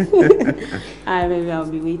 Alright, baby, I'll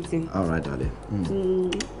be waiting. Alright, darling.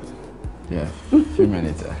 Yeah, few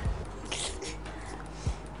minutes.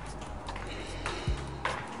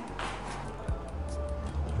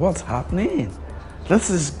 What's happening? This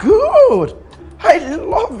is good. I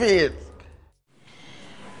love it.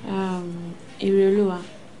 Ìrẹ̀lúwa,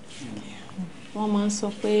 wọ́n máa ń sọ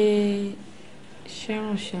pé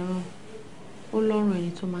ṣẹ́ràn ó lọ́rùn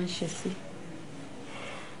ẹni tó máa ń ṣe sí.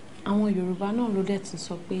 Àwọn Yorùbá náà ló dẹ̀ tún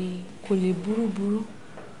sọ pé kò lè burú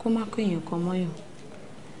kó má kó èèyàn kan mọ́yàn.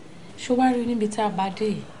 Ṣó wá rí níbi tá a bá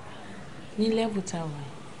dé ní level tá a wà.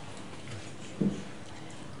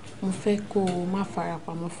 Mo fẹ́ kó o má fara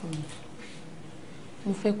pamọ́ fún mi.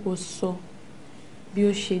 Mo fẹ́ kó o sọ bí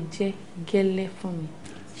ó ṣe jẹ́ gẹ́lẹ́ fún mi.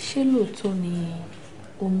 Ṣé lóòótọ́ ni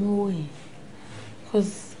o mú òye?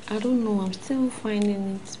 Because I don't know, I'm still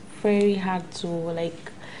finding it very hard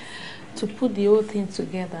to put the whole thing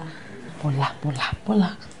together.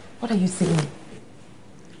 Bola, what are you saying?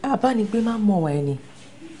 Abanigbe ma mo wa ẹni.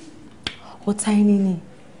 O tiny ni.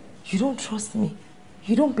 You don't trust me.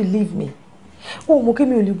 You don't believe me. ó mọ̀ kí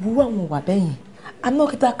mi ò lè burú àwọn ìwà bẹ́yìn. I'm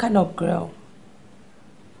not that kind of girl.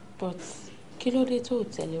 But kí ló dé tó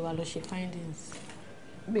tẹ̀lé wa lọ ṣe findings?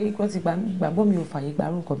 Bí kò ti gbàgbọ́ mi ò fàyè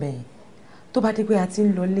gbàrú nǹkan bẹ́yìn. Tó bá dé pé a ti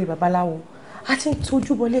ń lọ ilé babaláwo, a ti ń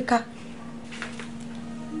tójú bọlé ká.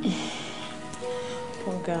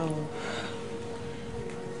 Ọ̀gá o.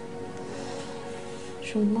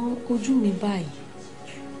 Ṣùgbọ́n ojú mi báyìí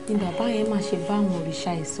ni bàbá yẹn máa ṣe bá àwọn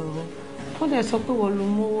òrìṣà ìsọ̀rọ̀. Wọ́n dẹ̀ sọ pé wọ́n ló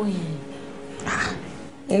mówó yẹn.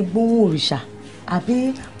 Ẹ̀gbọ́n òrìṣà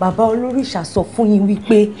àbí bàbá olórìṣà sọ fún yín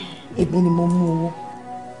wípé èmi ni mo mú owó.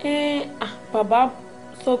 Bàbá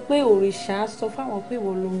sọ pé òrìṣà sọ fáwọn pé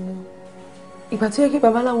wọ́n ló mú. Ìgbà tó yẹ kí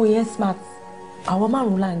babaláwo yẹn smart, àwọn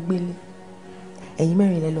 5 là ń gbélé. Ẹ̀yin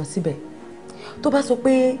 4 lẹ lọ síbẹ̀. Tó bá sọ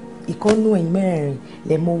pé ìkànnú ẹ̀yin 4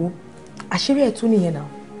 lẹ mówó, àṣírí ẹ̀ tún nìyẹn náà.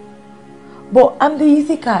 But I'm the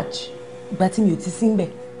easy catch. Ìgbà tí mi ò ti sí ń bẹ̀.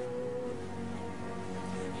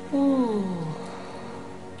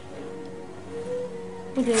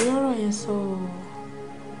 Ó dẹ̀ lọ́rọ̀ yẹn sọ.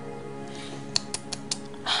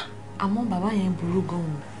 Àmọ́ bàbá yẹn burú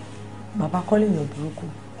gan-an. Bàbá kọ́ lèèyàn burúkú.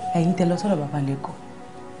 Ẹ̀yin tẹ lọ sọ́dọ̀ bàbá lẹ́kọ̀ọ́.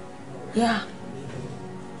 Yeah.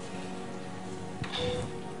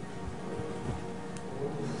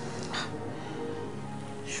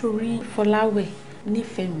 Ṣorí Fọláwẹ̀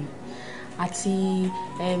nífẹ̀ẹ́ mi àti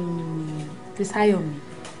Fisáyọ̀mí.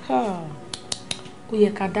 Ó yẹ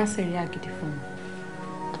ká dá sẹ̀ríà gidi fún mi.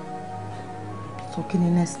 So kí ni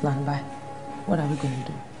next plan báyìí? What are we gonna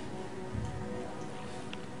do?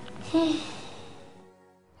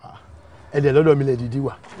 Ẹ̀dẹ̀ lọ́dọ̀ mi lè dìdí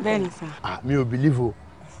wà. Bẹ́ẹ̀ni sir. Mi ò believe o.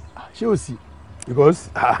 Ṣé o sì? Because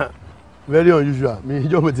very unusual. Mi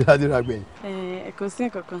ìjọba ti láti ra gbẹ̀yìn. Kò sí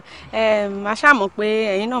nǹkankan. A ṣáà mọ̀ pé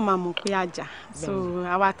ẹ̀yin náà máa mọ̀ pé àjà. So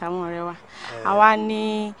àwa àtàwọn ọ̀rẹ́ wa. Àwa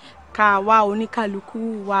ní ká wá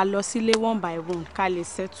oníkálukú wa lọ sílé 1 by 1 ká lè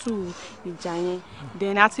settle ìjà yẹn.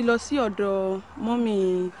 Then a ti lọ sí ọ̀dọ̀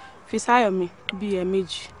mọ́mì Fisáyọ̀mí bíi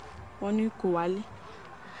ẹ̀ẹ̀mejì. Wọ́n ní kò wálé.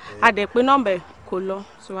 A dẹ̀ pé nọ́mbà kò lọ.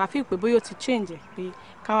 So a fi pé bóyá ó ti change pé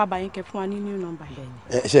ká wá bá yín kẹ́ fún wa ní new number.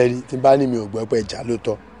 Ṣé rí tí n bá ní mi ò gbọ́ pé ìjà ló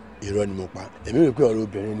tọ́ irọ́ ni mo pa. Èmi rò pé ọ̀rọ̀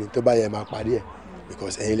obìnrin ni tó bá yẹ máa parí ẹ̀.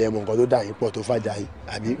 Because ẹ̀yin lẹ mọ̀ nǹkan tó dà yín pọ̀ tó fàjà yín.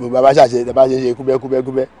 Àbí bó bá ṣàṣe tẹ bá ṣe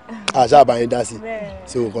kúbẹ́kúbẹ́ àṣà bá yín dá sí.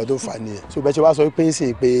 So nǹkan tó fà nìyẹn. So bẹ́ẹ̀ ṣe wá sọ pé ń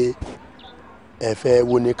sìn pé ẹ fẹ́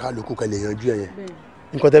wo ní kálukú kan lè yanjú ẹ̀ yẹn.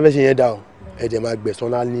 Nǹkan tẹ́ fẹ́ ṣe yẹn dà o. Ẹ dẹ̀ máa gbẹ̀san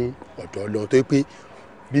lá ní ọ̀dọ̀ Ọlọ́run tó pé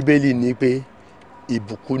Bíbélì ní pé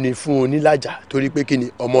ìbùkún ni fún onílàjà torí pé kí ni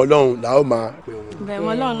ọmọ Ọlọ́run la ó máa pè wọ́n. Bẹ́ẹ̀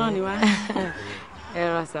ọmọ Ọlọ́run náà ni wá. Ẹ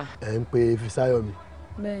rà sà. Ẹ ń pe Fisáyọ̀mí.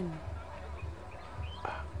 Bẹ́ẹ̀ni.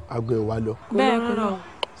 Aago ẹ̀ wá lọ. Bẹ́ẹ̀ kò lọ.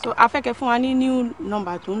 So a fẹ́ kẹ́ fún wa ní new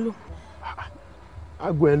number tó ń lò.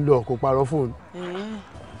 Aago ẹ̀ ń lọ kó parọ́ fóònù.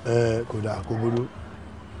 Kò dáa kò burú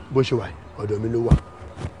bó ṣe wà ọ̀dọ̀ mi ló wà.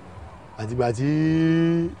 Àtìgbà tí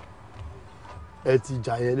ẹ ti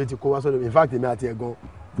jà yẹn ló ti kó wá sọ́dọ̀ mi. In fact èmi àti ẹ̀gan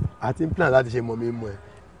àti plan láti ṣe mọ̀ mi mọ̀ ẹ̀.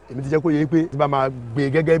 Èmi ti jẹ́ kó yẹ pé tí bá máa gbé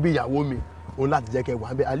gẹ́gẹ́ bí ìyàwó mi òun láti jẹ́ kẹ́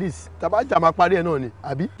wà ń bẹ at least tàbá jà máa parí ẹ̀ náà ni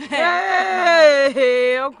àbí.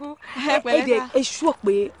 Ọkú èdè èṣù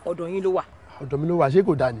ọ̀pẹ ọ̀dọ̀ yín ló wà. Ọ̀dọ̀ mi ló wà ṣé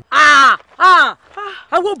kò dáa ni.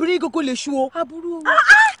 Àwọn obìnrin gógó lè ṣú o. Aburú o.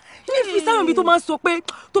 Ní Fisáyọ̀mí tó máa ń sọ pé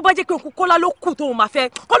tó bá jẹ́ pé òkú Kọ́lá ló kù tóun máa fẹ́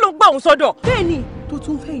kọ́ ló gbà òun sọ́dọ̀. Bẹ́ẹ̀ni tó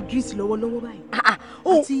tún fẹ́ Idris lọ́wọ́lọ́wọ́ báyìí.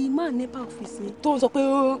 Àti máa nepa ọ́fíìsì tó ń sọ pé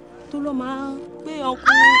tó lọ́ máa pé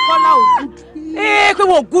ọkùnrin Kọ́lá ò gùdù. Pé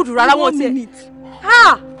wọn ò gùdù rárá wọn tiẹ̀.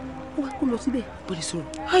 Ó wá kó lọ síbẹ̀ bọ̀dẹ̀ sọ̀rọ̀.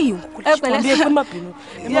 Ayò kò lè ṣe kàn bí ẹ má bínú.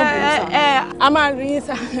 A máa rí yín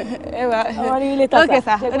sá. Ẹ máa rí yín létà sá. Okay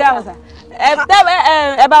sá. Ó dáhùn sá.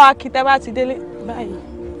 Ẹ bá wa kí tẹ́ bá ti délé.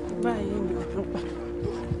 Báyìí ni òfin pa.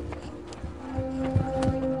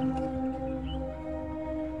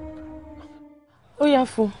 Ó yá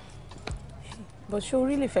fún. Bọ̀ ṣé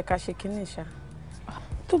orí lè fẹ́ ká ṣe kínní ṣá?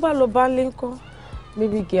 Tó bá lọ bá lé ńkọ́.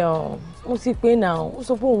 Baby girl, mo ti pé náà, ó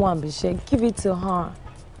sọ pé òun àbíṣẹ́, give it to her.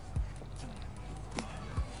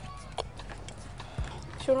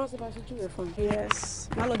 Ṣé o rántí bá ṣe júwèé fún mi? Yes,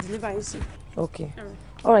 má lọ deliver yín sí. Okay.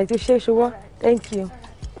 All right, ṣe ṣọwọ́. Thank you.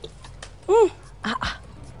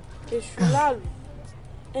 Èṣù láàlú,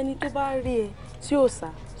 ẹni tó bá rí ẹ tí ò sá,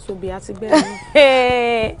 sòbí àti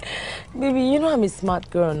gbẹ́rẹ́. Baby, you know I'm a smart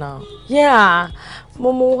girl now. Yeah,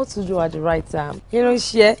 mo mọ what to do at the right time. You know,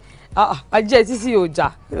 ṣe ajẹ́ títí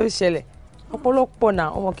ọjà kí ló ṣẹlẹ̀. Ọ̀pọ̀lọpọ̀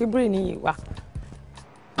náà, ọmọ kébìrì nìyí wà.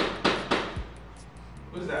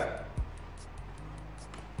 Who's that?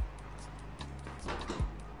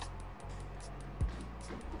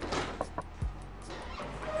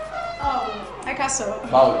 Ẹ káàsán.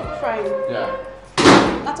 Báwo? Fine. Yeah.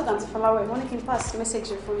 Látọ̀dọ̀ àti Fọláwẹ̀, wọ́n ní kí n pass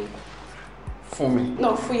message fún mi. Fún mi?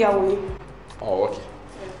 No, fún ìyàwó yín. Oh, okay.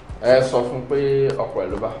 ẹ sọ fún pé ọkọ ẹ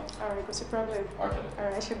ló bá. Alright, kò sí problem. Okay.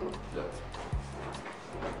 Alright, ẹ ṣé gan. Yeah.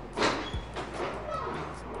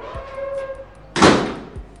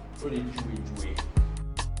 Ó lè júwe.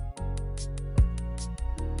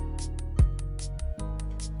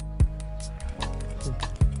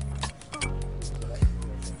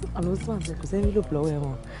 Àlọ́ smart kò sẹ́ni ló lọ́wọ́ ẹ̀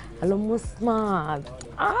wọ̀n. Àlọ́ mo smart.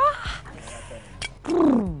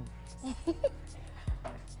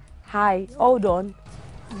 Hi, hold on.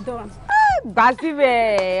 Done. Gbà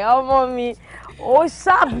síbẹ̀ ọmọ mi, ó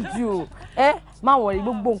ṣáàbù jù. Má wọrí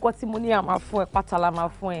gbogbo nǹkan tí mo ní à máa fún ẹ pátá la máa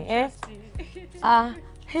fún ẹ.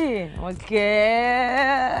 Okay.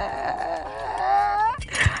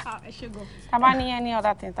 Ẹ ṣé gan. Taba ní any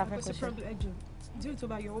other thing ta fẹ́ kó ṣe. Due to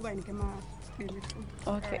your over in Kema.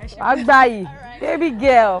 Okay. Agbayi, baby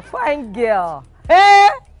girl, fine girl.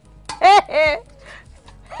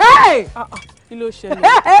 Hey! Kí ló ṣẹlẹ̀?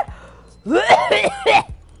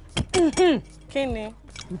 Kí ni?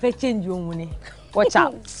 Mo fẹ́ change ohun ni. Watch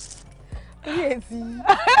out.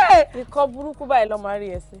 Ikọ́ burúkú báyìí lọ máa rí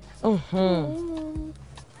ẹ sí.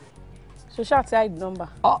 Social ti hide number.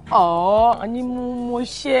 Ni mo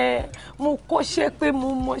ṣe, mo kò ṣe pé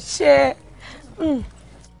mo ṣe.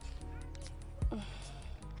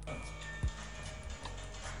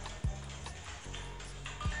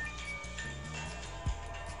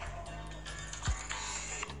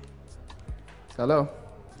 Hello.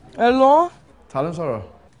 Hello. Ta ló ń sọ̀rọ̀?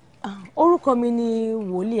 Orúkọ mi ni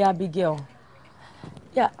Wòlíì Abigail.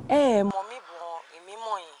 Mọ̀ mí bọ̀ èmi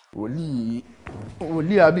mọ̀ yín.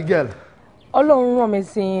 Wòlíì Abigail. Ọlọ́run rán mi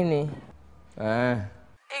sí yín ni.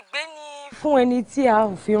 Ègbé ni fún ẹni tí a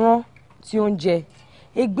ò fi rán tí ó ń jẹ.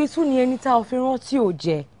 Ègbé tún ni ẹni tí a ò fi rán tí ò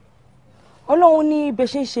jẹ. Ọlọ́run ní bẹ́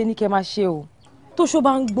ṣe ń ṣe ni kẹ́ máa ṣe o. Tóṣó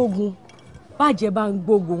bá ń gbógun, bàjẹ́ bá ń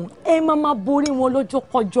gbógun, ẹ máa borí wọn lọ́jọ́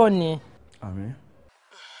kọjọ́ ni. Àmín.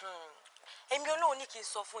 Èmi Ọlọ́run ní kí n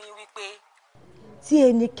sọ fún yín wípé tí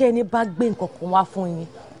ẹnikẹ́ni bá gbé nǹkan kan wá fún yín,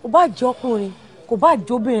 kò bá jẹ́ ọkùnrin, kò bá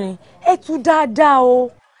jẹ́ obìnrin, ẹ tú dáadáa o.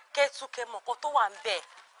 Kẹ́tù kẹ́ mọ̀ nǹkan tó wà ń bẹ̀.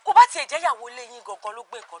 Kò bá tiẹ̀ jẹ́ ìyàwó ilé yín gangan ló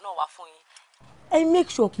gbé nǹkan náà wá fún yín. Ẹ make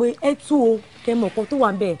sure pé ẹ tú o, kẹ́ mọ̀ nǹkan tó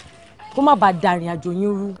wà ń bẹ̀ kó má bàa da ìrìn àjò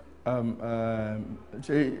yín rú.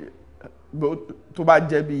 Ṣé tó bá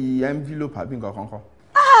jẹ́ bí envelope àbí nǹkan kankan?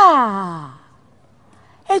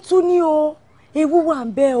 Ẹ tú ní o, ewu wà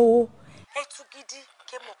ń bẹ̀ o. Ẹ tú gidi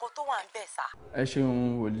kẹ́ mọ̀ nǹkan tó wà ń bẹ̀ sà. Ẹ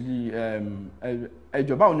ṣeun wòlíì, ẹ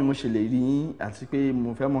jọ̀ọ́ báwo ni mo ṣe lè rí yín àti pé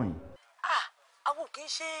mo fẹ́ mọ̀ yín? Àwọn kì í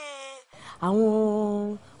ṣe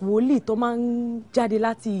àwọn wòlíì tó máa ń jáde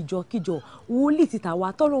láti ìjọkíjọ. Wòlíì ti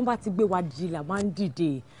tàwa tọ́lọ́run bá ti gbé wa dìde là máa ń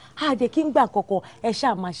dìde. Àdè kí ń gbà kọ̀kọ̀ ẹ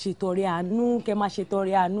ṣáà máa ṣètọrẹ àánú, kẹ́ máa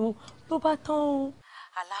ṣètọrẹ àánú ló bá tán o.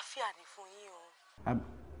 Àlàáfíà ni fún yín o.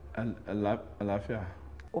 Àlàáfíà.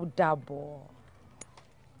 Ó dàbọ̀.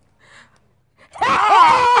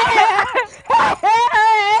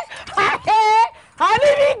 Ani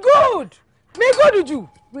mi good jù.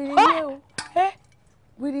 Wèrè ni o.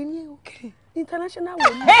 Wèrè ni o. International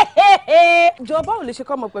wòlíì. Ìjọba ò lè ṣe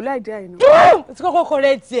kọ́ ọmọ pẹ̀lú àìdí àìní. Mo ti kọ́kọ́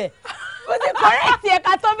correct ẹ̀. Mo ti correct ẹ̀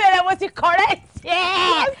ká tó bẹ̀rẹ̀ mo ti correct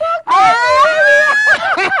ẹ̀.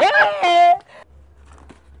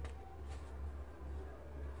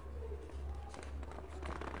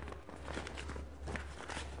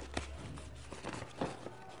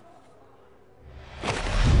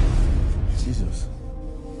 Jesus.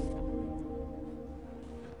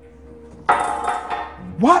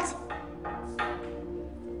 What?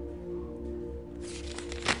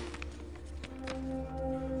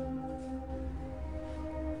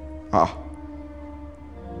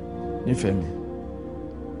 Nífẹ̀ẹ́ mi,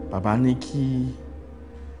 bàbá ní kí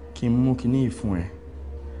n mú kíní ìfún ẹ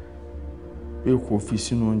pé kò fi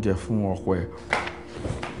sínú oúnjẹ fún ọkọ ẹ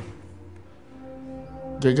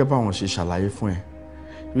gẹ́gẹ́ báwọn ṣe ṣàlàyé fún ẹ.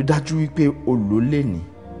 Rí dájú wípé olólè ní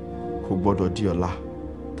kò gbọ́dọ̀ di ọ̀la,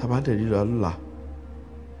 tàbá dẹ̀ rí lọ́la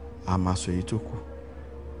a máa sọ èyí tó kù.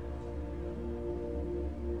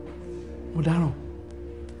 Mo dáràn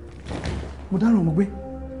mo gbé.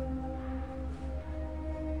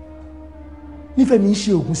 Nífẹ̀ẹ́ mi ń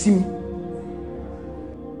ṣe ògùn sí mi.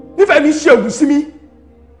 Nífẹ̀ẹ́ mi ń ṣe ògùn sí mi.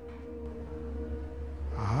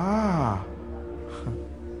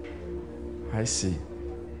 I see.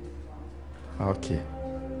 Okay.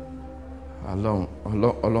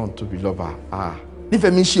 Ọlọ́run tóbi lọ́ba.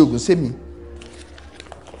 Nífẹ̀ẹ́ mi ń ṣe ògùn sí mi.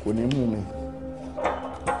 Kò ní mú mi.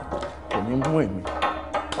 Kò ní mú èmi.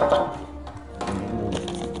 Kò ní mú mi.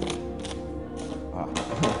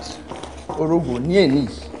 Orógbò ní èní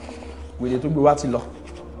yìí. Wèrè tó gbé wá ti lọ.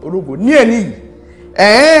 Orógbò ní èní yìí.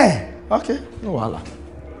 Okay, no wàhálà.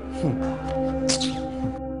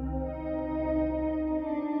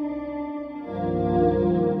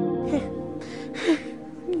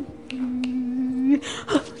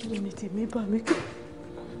 bá mi kí.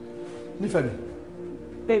 Nífẹ̀ẹ́ mi.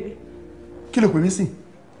 Baby. Kí ló pè mí sí?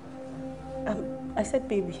 I said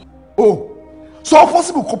baby. Oh, so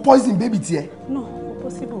possible kò poison baby tiẹ̀? No, kò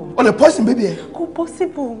possible. O lè poison baby ẹ? Kò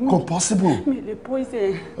possible. Kò possible. Mi lè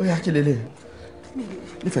poison. Ó yá kí lélẹ̀.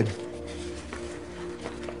 Nífẹ̀ẹ́ mi.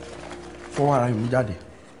 Fọwọ́ ara mi jáde.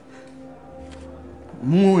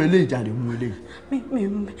 Mú eléyìí jáde, mú eléyìí. Mi.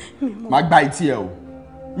 Má gba etí ẹ o.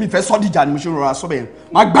 Mi fẹ́ sọ́ dìjà ni mo ṣe rọra sọ bẹ́ẹ̀.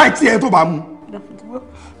 Má gba etí ẹ tó bá mú.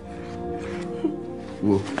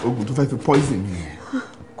 Wo oògùn tó fẹ́ fi poison mi.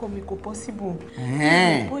 Kò mi kò possible.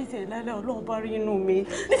 Poison lálẹ́ Ọlọ́run bá rí inú mi.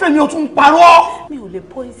 Nífẹ̀ẹ́ mi o tún parọ́. Mi ò lè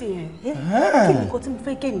poison ẹ̀. Kí ni nǹkan tí mo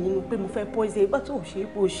fẹ́ gẹ̀ nínú pé mo fẹ́ poison ìgbà tó ṣe é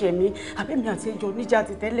bó ṣe mí àbẹ́mi àti ẹjọ́ níjà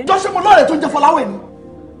ti tẹ́lẹ̀. Jọ ṣe mo lọ́ọ̀rẹ́ tó ń jẹ́ Fọláwẹ̀ ni.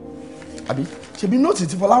 Àbí ṣebí nóòtì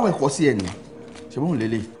tí Fọláwẹ̀ kọ sí ẹ nì. Ṣé bóun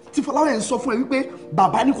lélẹ̀? Tí Fọláwẹ̀ ń sọ fún ẹ wípé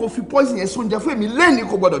bàbá ní kò fi poison yẹn sóúnjẹ fún èmi lẹ́ẹ̀ni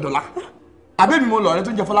kò gbọdọ̀ dọ̀la. Àbẹ́mi mo lọ́ọ̀rẹ́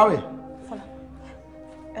tó ń jẹ́ Fọláwẹ̀.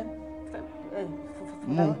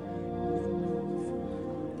 Mú.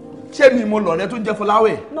 Ṣé mi mo lọ́ọ̀rẹ́ tó ń jẹ́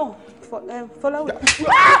Fọláwẹ̀? No, Fọláwẹ̀.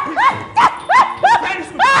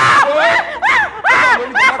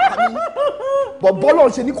 Bọ̀bọ́ lọ́ọ̀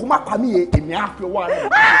ṣe ní kó má pa mí yẹ èmi á fi owó ara rẹ̀.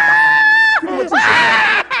 Kí ni mo ti ṣe?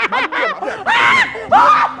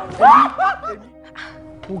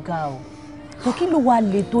 Ó ga o. Kò kí ló wá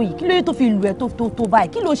le tó yìí? Kí ló yẹ tó fi lù ẹ́ tó báyìí?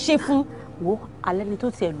 Kí ló ṣe fún? Wo alẹ́ ni tó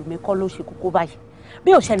tiẹ̀ lù mí kọ́ ló ṣe kókó báyìí.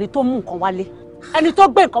 Bí òṣèlú tó mú nǹkan wálé. Ẹni tó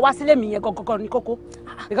gbé nǹkan wá sílé mi yẹn gangan ní kókó.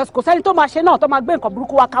 Because kò sẹ́ni tó máa ṣe náà tó máa gbé nǹkan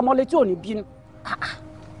burúkú wá ká mọ́lé tí ò ní bínú.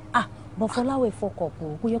 Bọ̀ Fọláwẹ̀ fọkọ̀ pò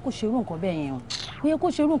kó yẹ kó ṣerú nǹkan bẹ́ẹ̀ yẹn o. Kò yẹ kó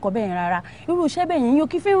ṣerú nǹkan bẹ́ẹ̀ yẹn rárá. Irú iṣẹ́ bẹ́ẹ̀ yẹn yóò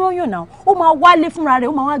kí fẹ́ rányàn náà. Ó máa wálé fúnra rẹ̀,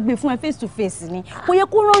 ó máa wá gbé fún ẹ face to face ni. Kò yẹ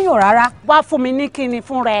kó rányàn rárá. Wá fún mi ní kíni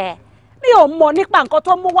fún rẹ̀. Mi ò mọ̀ nípa nǹkan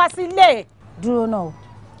tó mú wá sílé. Dúró náà o.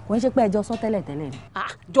 Kò ń ṣe pé ẹjọ́ sọ tẹ́lẹ̀ tẹ́lẹ̀ ni.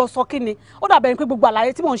 Jọ sọ kí ni? Ó dàbẹ̀ ni pé gbogbo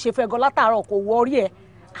àlàyé tí mò ń ṣe fún ẹ gan látàárọ̀ kò wọ orí ẹ̀.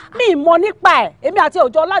 Mi mọ̀ nípa ẹ̀. Èmi àti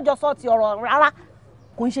òjò lájọsọ ti ọ̀rọ̀ rárá.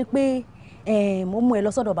 Kò ń ṣe pé mo mú ẹ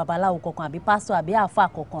lọ sọ́dọ̀ babaláwo kankan àbí pásítọ̀ àbí àáfà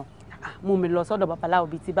kankan. Mú mi lọ sọ́dọ̀ babaláwo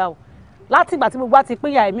bíi ti báwo. Láti ìgbà tí gbogbo àti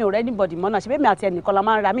pínyà èmi ò rẹ́ anybody mọ́nà ṣe bẹ́ẹ̀ mi àti ẹnìkan la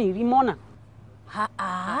máa ń ra mi ìrí mọ́nà.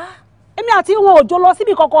 Èmi àti wọn ò jọ lọ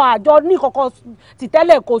síbi kankan àjọ ní kankan ti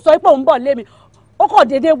tẹ́lẹ̀ kò sọ pé òun bọ̀ lé mi. Ó kàn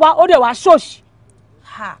déédéé wá ó dẹ̀ wá ṣòṣì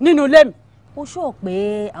nínú ilé mi. Ó ṣó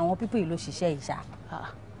pé àwọn pípé yìí ló ṣiṣẹ́ ìṣá.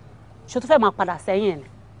 Ṣé tó fẹ́ máa padà sẹ́yìn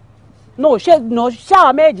ni? Ṣé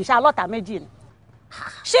àwọn méjì ṣá lọ́tà méjì ni?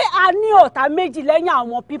 Ṣé a ní ọ̀tá méjì lẹ́yìn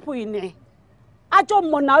àwọn pípé yìí ni? A jọ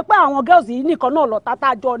mọ̀ náà pé àwọn girls yìí nìkan náà lọ́tà tá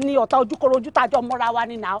a jọ ní ọ̀tá ojúkorojú tá a jọ mọ́ra wa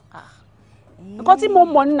ní náà. Nǹkan tí mo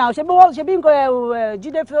mọ̀ ní náà ṣe bí nǹkan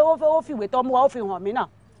Jídé ó fìwé tó mú wa ó fi hàn mí náà.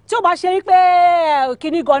 Tí ó bá ṣe pé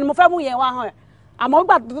kinní gan ni mo fẹ́ mú yẹn wá hàn ẹ̀. Àmọ́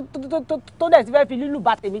gbà tó dẹ̀ ti fẹ́ fi lílù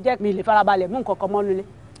bà tèmi jẹ́ mi lè farabalẹ̀ mú nǹkan kan mọ́ nílé.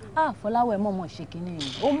 Fọláwẹ̀ mọ̀ọ́mọ̀ ṣe kinní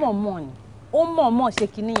yẹn. Ó mọ̀ọ́mọ̀ ni. Ó mọ̀ọ́mọ̀ ṣe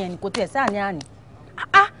kinní yẹn ni kò tiẹ̀ sáà ní àní.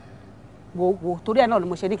 Wo torí ẹ̀ náà ni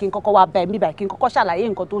mo ṣe ní kí n kọ́kọ́ wá bẹ̀ mí báyìí kí n kọ́kọ́ ṣàlàyé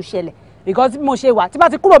nǹkan tó ṣẹlẹ̀ because mo ṣe wà tí bá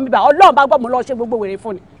ti kúrò mi báyìí Ọlọ́run bá gbọ́ mo lọ ṣe gbogbo wèrè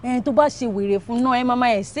fún ni. Tó bá ṣe wèrè fún náà ẹ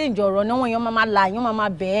máa exchange ọ̀rọ̀ náà wọ́n máa là yín máa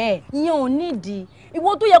bẹ́ẹ̀ ìyẹn ò nídìí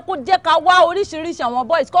ìwọ tó yẹ kó jẹ́ ká wá oríṣiríṣi àwọn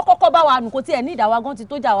boys kọ́kọ́ bá wa nù kó tiẹ̀ ní ìdáwà gan ti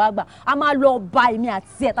tó jà wá gbà a máa lọ bá èmi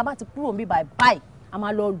àti ẹ̀ tá bá ti kúrò mi báyìí a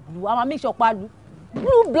máa lọ lù a máa make sure pa lù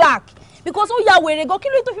blue black because ó ya wèrè gan kí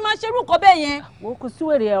ló tó fi máa ṣerú nǹkan bẹ́ẹ̀ yẹn. wo kò sí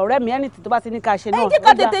wèrè ọ̀rẹ́ mi anything tó bá ti ní ká ṣe náà. ẹ jẹ́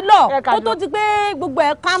ká tètè lọ kó tó ti pé gbogbo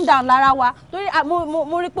ẹ̀ calm down lára wa torí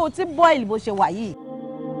mo rí pé o ti boil bó ṣe wà yìí.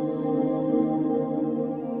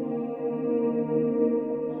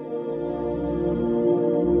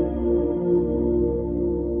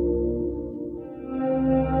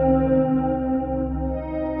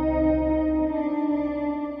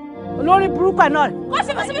 olórí burúkú náà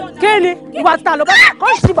kí ni ìwà ta ló bá kó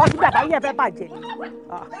sì bọ́ síbi àbáyé ẹ̀fẹ́ bàjẹ́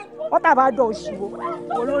wọ́n tà bá jọ òṣìwò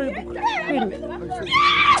olórí burúkú kí ni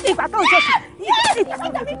ìgbà tó ń ṣòṣì ìgbà tó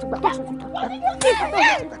ń ṣòṣì ìgbà tó ń ṣòṣì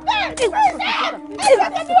ìgbà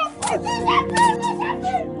tó ń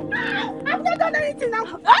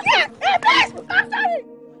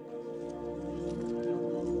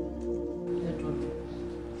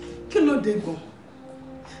kí ló dé gan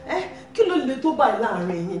kí ló le tó báyìí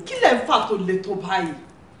láàrin yín kí lẹ ń fà tó le tó báyìí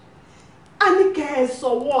a ní kẹ́ ẹ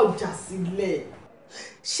sọwọ́ ọjà sílẹ̀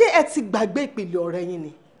ṣé ẹ ti gbàgbé ìpìlẹ̀ ọ̀rẹ́ yín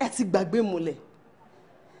ni ẹ ti gbàgbé múlẹ̀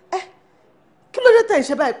kí ló dé tẹ̀ ń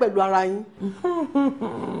ṣe báyìí pẹ̀lú ara yín.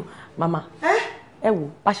 mama ẹ wò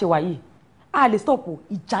bá ṣe wà yìí a lè stop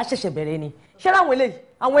ìjà ṣẹ̀ṣẹ̀ bẹ̀rẹ̀ ni ṣé láwọn eléyìí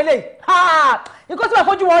nǹkan tí wọ́n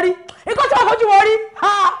fojú wọn rí nǹkan tí wọ́n fojú wọn rí.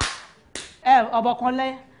 ọ̀bọ̀ kan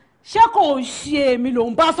lẹ́yìn ṣé kò ń ṣe èmi ló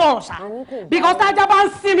ń bá sọ̀rọ̀ ṣá because tájà bá ń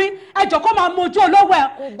sinmi ẹjọ́ kó máa mojú olówó ẹ̀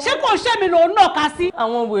ṣé kò ń ṣe èmi ló ń nàka sí.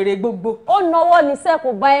 àwọn wèrè gbogbo. ó náwó ní sẹ́ kò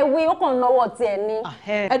bá ẹ wí ó kàn náwó tiẹ̀ ni.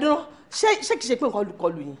 ẹ dúró ṣé kìí ṣe pé nǹkan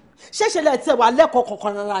lùkọlù yìí ṣé ṣe lẹ́ẹ̀ tẹ̀ wá lẹ́kọ̀ọ́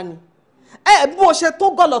kankan rárá ni ẹ bí mo ṣe tó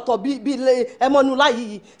gọ̀lọ̀tọ̀ bí ẹmọnu láyé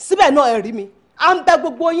yìí síbẹ̀ náà ẹ rí mi à ń bẹ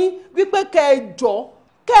gbogbo yín wípé kẹ́ ẹ jọ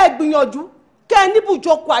kẹ́ ẹ gbìyànjú kẹ́ ẹ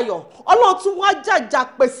níbùjókòó ayọ̀ Ọlọ́run tún wá jàjà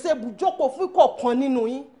pèsè ibùjókòó fún kọ̀ọ̀kan nínú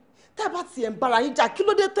yín tẹ́ bá tiẹ̀ ń bára yín jà kí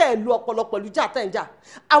ló dé tẹ́ ẹ lu ọpọlọ pẹ̀lú jà tẹ́ ń jà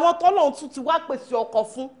àwọn tọ́lọ́run tún ti wá pèsè ọkọ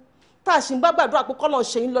fún tá a ṣì ń bá gbàdúrà pé kọ́lọ́run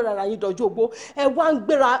ṣe yín lọ́rọ̀ ara yín dọjọ́ ogbó ẹ wá ń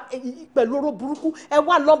gbéra pẹ̀lú oró burúkú ẹ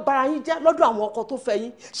wá lọ bára yín jẹ́ lọ́dọ̀ àwọn ọkọ tó fẹ́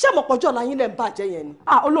yín ṣé mọ̀pọ̀jọ́ ọ̀la yín lẹ̀ ń bàjẹ́ yẹn ni.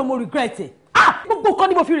 olóòmò regret ẹ gbogbo nǹkan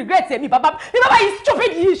ni mo fi regret ẹ mi bàbá yìí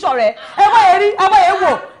stupid yìí sọ̀rọ̀ ẹ wá ẹ rí ẹ wá ẹ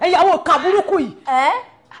wò ẹ̀yàwó kà burúkú yìí.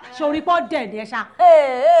 sori pọ́ dẹ̀ ní ẹ ṣá.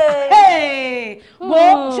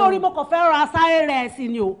 wo sori mo kàn fẹ́ ra sáré rẹ̀ sí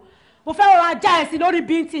ni o mo fẹ́ ra já ẹ̀ sí lórí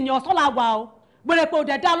bíntì ni ọ̀sán la wà o gbèrè pé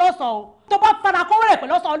òdẹ̀ dá lọ́sàn-án o tó bá fara kó wẹ̀rẹ̀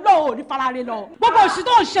pẹ̀lú ọ̀sán lóò ní farare lọ gbogbo òṣì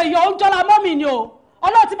tó ń ṣe yọ oúnjẹ la mọ́ mi ni o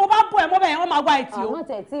ọlọ́run tí mo bá bọ̀ ẹ̀ mọ́ bẹ́ẹ̀ wọ́n máa wá ẹtì o. àwọn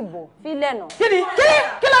tẹ̀ tí bò fílẹ̀ nà.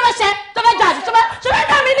 kí ló fẹ́ ṣe tó fẹ́ jà sí tó fẹ́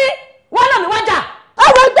dá mi ní wọ́n náà mi wá jà.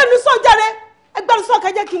 àwọn ẹgbẹ́ mi sọ jáde ẹgbẹ́ mi sọ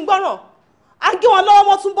kẹjẹ kí n gbọ́ràn à ń gé wọn lọ́wọ́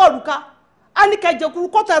wọ́n tún bọ̀ òrùka a ní kẹjẹ kúrú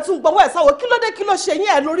kọ́tà ẹ̀ tún gbọ́wọ́ ẹ̀ sáwọ́ kí ló dé kí ló ṣe yín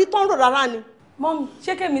ẹ̀ lórí tó ń rò rárá ni. mọ́mí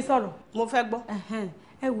ṣé kémi sọ̀rọ̀. mo fẹ́ gbọ́.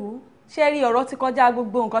 ẹ wò ó ṣe rí ọ̀rọ̀ ti kọjá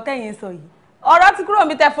gbogbo nǹkan tẹ̀yin sọ yìí ọ̀rọ̀ ti kúrò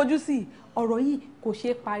mi tẹ́ fojú sí i ọ̀rọ̀ yìí kò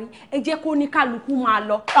ṣeé parí ẹ jẹ́ kó ní kálukú máa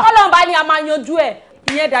lọ Ọlọ́run bá ní a máa yanjú ẹ̀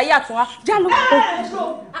ìyẹn dà yàtọ̀ wá já lọ.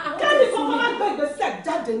 kẹ́ni kankan máa gbé ìgbésẹ̀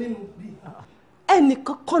jáde nínú bí. ẹnì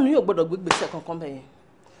kankan ni yóò gbọ́dọ̀ gbé ìgbésẹ̀ kankan bẹ́ẹ̀ yẹn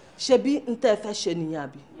ṣebí n tẹ́ ẹ fẹ́ ṣe nìyẹn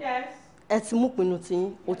àbí. ẹ ti mú pinnu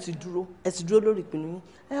tiyín ó ti dúró ẹ ti dúró lórí ìpinnu yín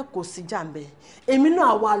ẹ kò sí jàǹbẹ èmi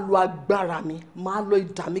náà wá lo agbára mi máa lo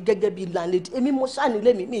ìdá mi gẹ́gẹ́ bí landlady èmi mo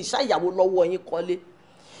ṣànílé mi ìṣàyàwó lọ́wọ́ yín kọ́lé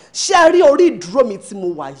ṣé ẹ rí orí ìdúró mi tí mo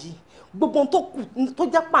wà yìí gbogbo tó kù tó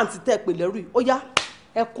jẹ́ pàǹtí tẹ́ ẹ pè lẹ́rù yìí ó yá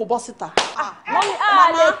ẹ kó bọ́ síta. mọ́mí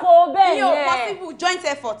a lè kó bẹ́ẹ̀ yẹn. yóò possible joint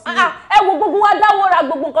effort ni. ẹ wo gbogbo wa dáwọ́ ra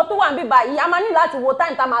gbogbo nǹkan tó wà ń bí báyìí a máa ní láti wo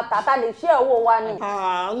táyì tá máa tà tá lè ṣe owó wa ni.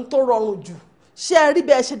 n tó rọrùn jù ṣé ẹ rí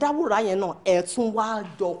bí ẹ ṣe dáwọ́ ra yẹn náà ẹ tún wá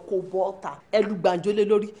jọ kó bọ́ta ẹ lu gbàǹjo lé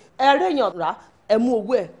lórí ẹ rẹ̀yàn rà ẹ mú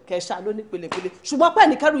owó ẹ kẹṣà lóní pelepele ṣùgbọ́n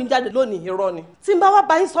pẹ́ẹ́nì kẹ́rù yín jáde lónìí irọ́ ni tí n bá wá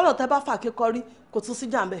bá yín sọ̀rọ̀ tẹ́ bá fà kékọ́rí kò tún sí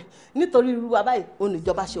jàǹbẹ́ nítorí irú wa báyìí òun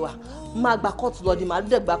ìjọba ṣe wà máa gba kóòtù lọ ni màá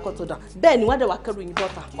dẹ̀ gba kóòtù dà bẹ́ẹ̀ ni wọ́n dẹ̀ wá kẹ́rù yín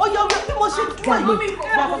bọ́ta. ó yẹ omi bí mo ṣe dúró yìí.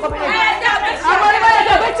 àwọn onímọ̀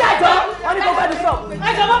ẹ̀jẹ̀ gbé tí àjọ wọn ni kò gbẹ́dùn sọ.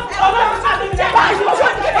 ẹ̀jọ̀ bá ọlọ́run sábẹ́ mi jẹ́ báyìí mo ṣe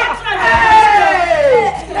ń kíkà.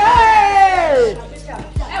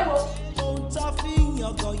 ẹ wo. ohun tá a fi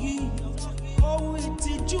yangàn yìí ohun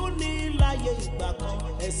ìtìjú ní láyé ìgbà kan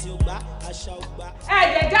ẹ̀sìn ògbà àṣà ògbà.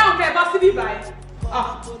 ẹ̀jẹ̀ dáhùn kẹ́ ẹ bọ́ síbí báyìí.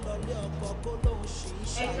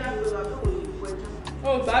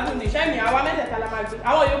 ó gbádùn ní sẹ́mi àwa mẹ́tẹ̀ẹ̀ta la máa gbé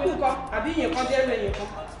àwọn yòókù kan àbí ìyẹn kan dẹ́rù ẹ̀yìn kan.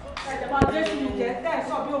 ẹ̀jẹ̀ máa dé sí mi jẹ́ tẹ́ ẹ̀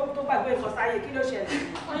sọ bí òkú tó gbàgbé ìfọ̀sáyé kí ló ṣẹlẹ̀.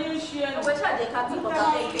 wọ́n yóò ṣe ẹnu. ọgbẹ́ ṣàjẹ́ ká tí kọ̀ọ̀kan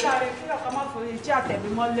fẹ́ gbé. kí ọkọ̀ má forí tí àtẹ̀mí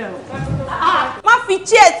mọ́lẹ̀ o. má fi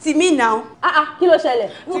chair tì mí náà. kí ló ṣẹlẹ̀.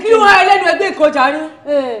 kí wọ́n ẹlẹ́nu ẹgbẹ́ ìkọjà rí.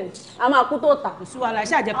 a máa kú tó tà. kò sí wàhálà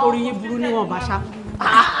iṣẹ́ àjẹkọ́ orí yín burú níwọ̀n bá ṣá.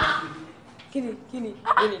 kíni.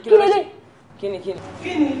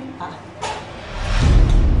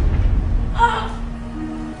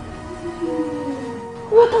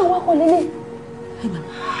 owó táwọn wá kọ lélẹ̀.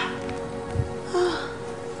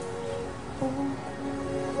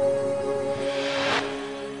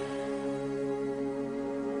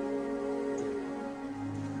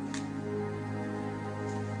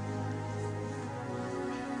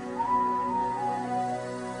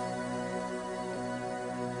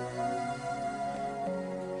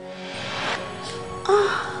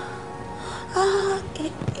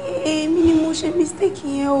 èmi ni mo ṣe mistake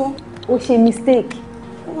yẹn o. o ṣe mistake.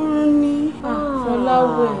 oorun ni.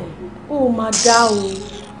 Fọláwẹ̀ ó máa dá o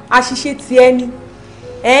àṣìṣe ti ẹni.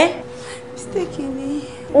 mistake ni.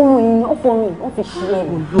 ohun yìí ó fọrùn yìí wọ́n fi ṣe é.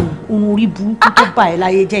 ohun orí burúkú tó bá ẹ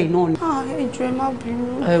láyé jẹ́ iná ni. ẹ jọ̀ọ́ ẹ má bínú.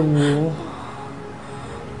 ẹ wò ó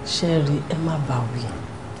ṣẹ́ẹ̀rì ẹ má bà wí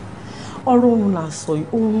ọ̀rọ̀ òun là sọ yìí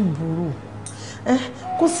òun burú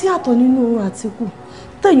kò sí àtọ̀ nínú òun àtìkù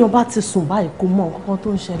téèyàn bá ti sùn báyìí kò mọ nǹkan tó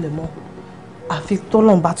ń ṣẹlẹ̀ mọ́ àfi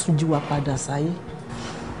tọ́lọ́run bá tún jí wa padà sáyé.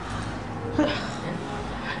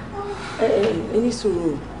 ẹni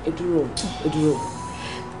sọ̀rọ̀ ẹ̀dúró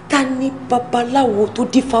ta ni babaláwo tó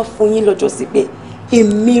dífá fún yín lọ́jọ́ sí pé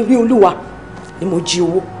èmi rí olúwa ni mo jí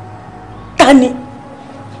owó ta ni.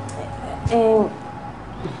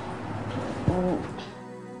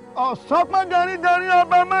 ọ̀sán pọ́n gẹ̀rígẹ̀rí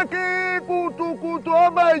ọba mẹ́kì kùtùkùtù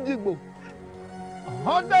ọba ìjìgbò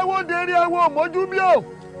ọ̀dẹ́wò dèrè ẹ̀wọ̀ mọ́jú bí o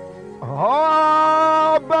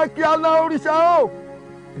ọbẹ̀ kí alá òrìṣà o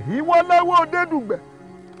ìwọ lẹ́wọ̀ òdẹ́dùgbẹ̀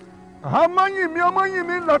ọmọyìn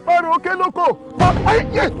mi lọ́pàrọ̀ òkè lóko.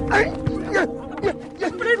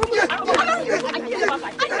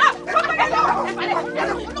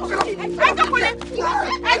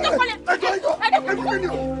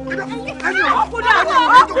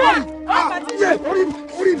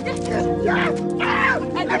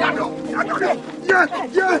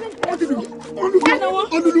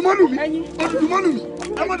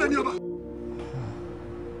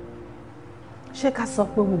 Ṣé ká sọ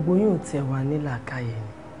pé gbogbo yín ò tiẹ̀ wà ní làákàyè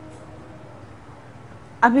ni?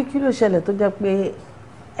 Àbí kí ló ṣẹlẹ̀ tó jẹ́ pé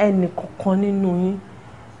ẹnì kankan nínú yín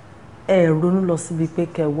ẹ ronú lọ síbi pé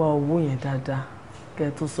kẹ́ wá owó yẹn dáadáa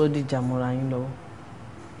kẹ́ tó sọ dìjà mọ́ra yín lọ́wọ́?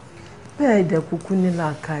 Bẹ́ẹ̀ dẹ̀ kúkú ní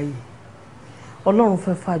làákàyè. Ọlọ́run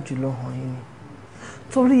fẹ́ fà jùlọ hàn yín ni.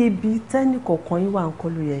 Torí ibi tẹ́nì kọ̀ọ̀kan yín wà ń kọ́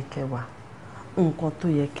ló yẹ kẹ́ wà. Nǹkan tó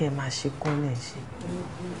yẹ kẹ́ máa ṣe kọ́ náà ṣe.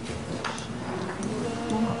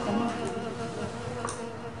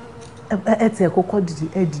 Ẹ tiẹ̀ kọ́kọ́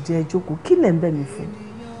dìde ẹ jókòó. Kí lẹ̀ ń bẹ̀ mí fún?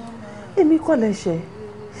 Èmi kọ́ lẹ́ṣẹ̀.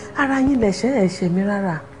 Ara yín lẹ́ṣẹ̀ ẹ̀ ṣẹ̀ mí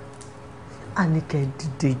rárá. Àní kẹ́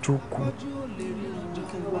dìde jókòó.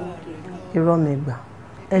 Irọ́ mi gbà.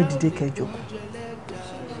 Ẹ dìde kẹ́ jókòó.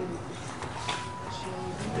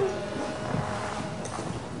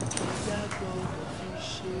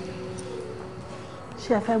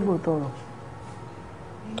 Ṣé ẹ fẹ́ gbòòtọ̀ ọ̀rọ̀?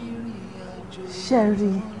 Ṣé ẹ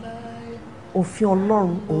rí òfin Ọlọ́run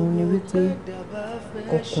òun ni wípé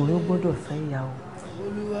ọkùnrin gbọ́dọ̀ fẹ́ ìyàwó.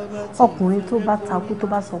 Ọkùnrin tó bá takú tó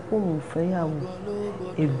bá sọ pé òun ò fẹ́ ìyàwó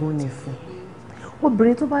ègún ni fún.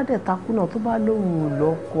 Obìnrin tó bá dẹ̀ takú náà tó bá lóun ò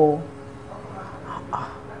lọ́kọ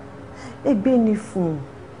ègbé ni fún.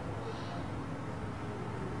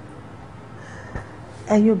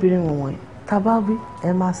 Ẹ̀yin obìnrin wọ̀nyí tá bá wí ẹ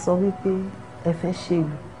máa sọ wípé ẹ fẹ́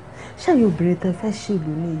ṣèlú. Ṣé ẹ̀yin obìnrin tẹ́ fẹ́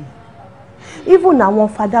ṣèlú nìyí? Even àwọn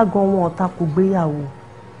fadá gan wọn ọ̀tá kò gbéyàwó.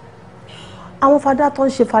 Àwọn fadá tó ń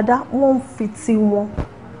ṣe fadá wọ́n ń fi tí wọ́n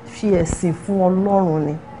fi ẹ̀sìn fún Ọlọ́run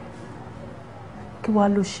ni. Kí wá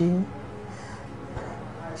ló ṣe yín?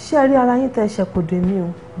 Ṣé ẹ rí ara yín tẹ́ ṣe kò dé mí o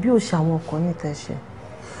bí ó ṣe àwọn ọkùnrin tẹ́ ṣe?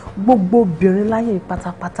 Gbogbo obìnrin láyé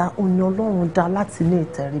pátápátá ó ní Ọlọ́run dá láti ní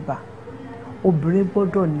ìtẹríba. Obìnrin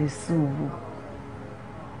gbọ́dọ̀ ní sùúrù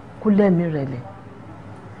kó lẹ́mìí rẹ̀lẹ̀.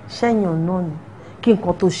 Ṣẹ́yìn náà ni kí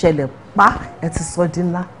nǹkan tó ṣẹlẹ̀ pa ẹ ti sọ di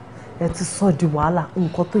ńlá ẹ ti sọ di wàhálà.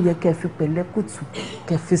 Nǹkan tó yẹ kẹ́ fi pẹ̀lẹ́ kùtù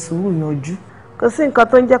kẹ́ fi sùúrù yanjú. Kò sí nǹkan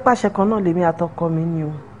tó ń jẹ́ pàṣẹ kan náà lèmi àtọkọ mi ni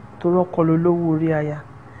o torí ọkọ ló lówó orí aya.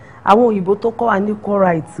 Àwọn òyìnbó tó kọ́ wa ní equal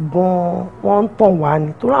rights gan-an wọ́n ń tàn wá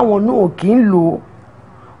ni torí àwọn náà kì í lò ó.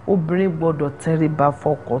 Obìnrin gbọ́dọ̀ tẹríba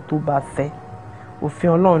fọ́kọ tó bá fẹ́. Òfin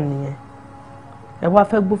Ọlọ́run nìyẹn. Ẹ wá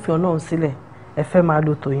fẹ́ gbófin Ọlọ́run sílẹ̀ ẹ fẹ́ máa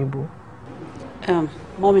lo tòyìnbó.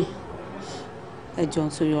 Mọ́mì ẹ jọ̀ọ́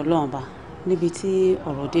nítorí Ọlọ́run bá níbi tí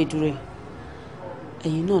ọ̀rọ̀ dé dúró yìí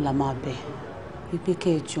ẹ̀yin náà la máa bẹ̀ wípé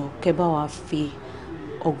kẹ́ ẹ jọ̀ọ́ kẹ́ bá wa fi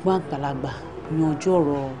ọgbọ́n àgbàlagbà yanjú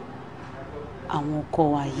ọ̀rọ̀ àwọn ọkọ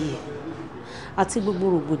wa yìí àti gbogbo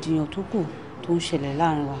rògbòdìyàn tó kù tó ń ṣẹlẹ̀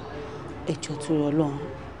láàrin wa ẹ jọ̀ọ́ nítorí Ọlọ́run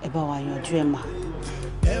ẹ bá wa yanjú ẹ̀ mà.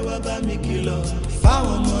 Ẹ wá bá mi kìlọ̀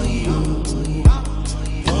fáwọn ọmọ yìí o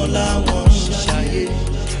wọn làwọn ń ṣàyè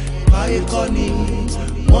ayé kọ́ ni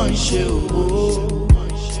wọ́n ń ṣe òwò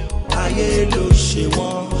ayé ló ṣe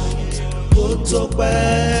wọ́n kó tó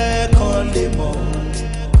pẹ́ kan lè mọ̀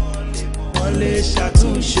wọ́n lè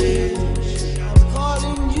ṣàtúnṣe.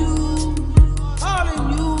 Calling you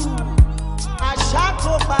àṣà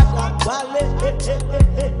tó padà wálé.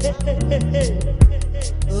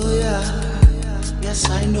 Oh yeah, yes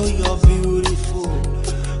I know you're beautiful.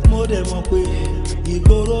 Mo dẹ̀ mọ̀ pé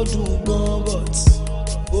ìgboro dùn gan but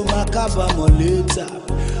ó máa kábàámọ̀ later.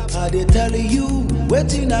 I dey tell you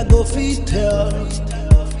wetin I go fit tell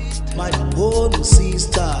my own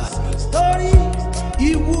sister. Torí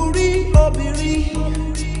ìwúrí obìnrin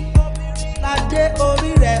ládé orí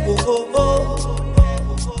rẹ̀ òhòhò.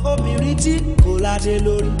 Obìnrin tí kò ládé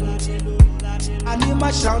lórí. Àní má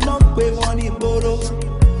ṣàná pé wọ́n ní gbòòrò.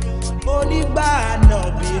 Onígbà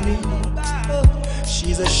ànàbìnrin.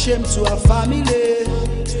 She's a shame to her family.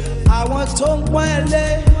 Àwọn tó ń pọ́n ẹ lé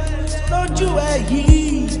lójú ẹ yìí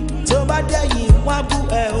tó bá dẹ̀yìn wá bú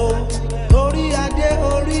ẹ o. Orí adé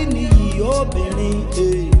orí nìyí obìnrin kì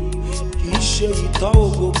í ṣe ìtọ́wò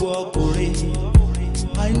gbogbo ọkùnrin.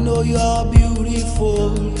 I know you're beautiful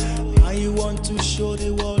and you want to show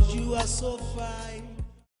the world you are so fine.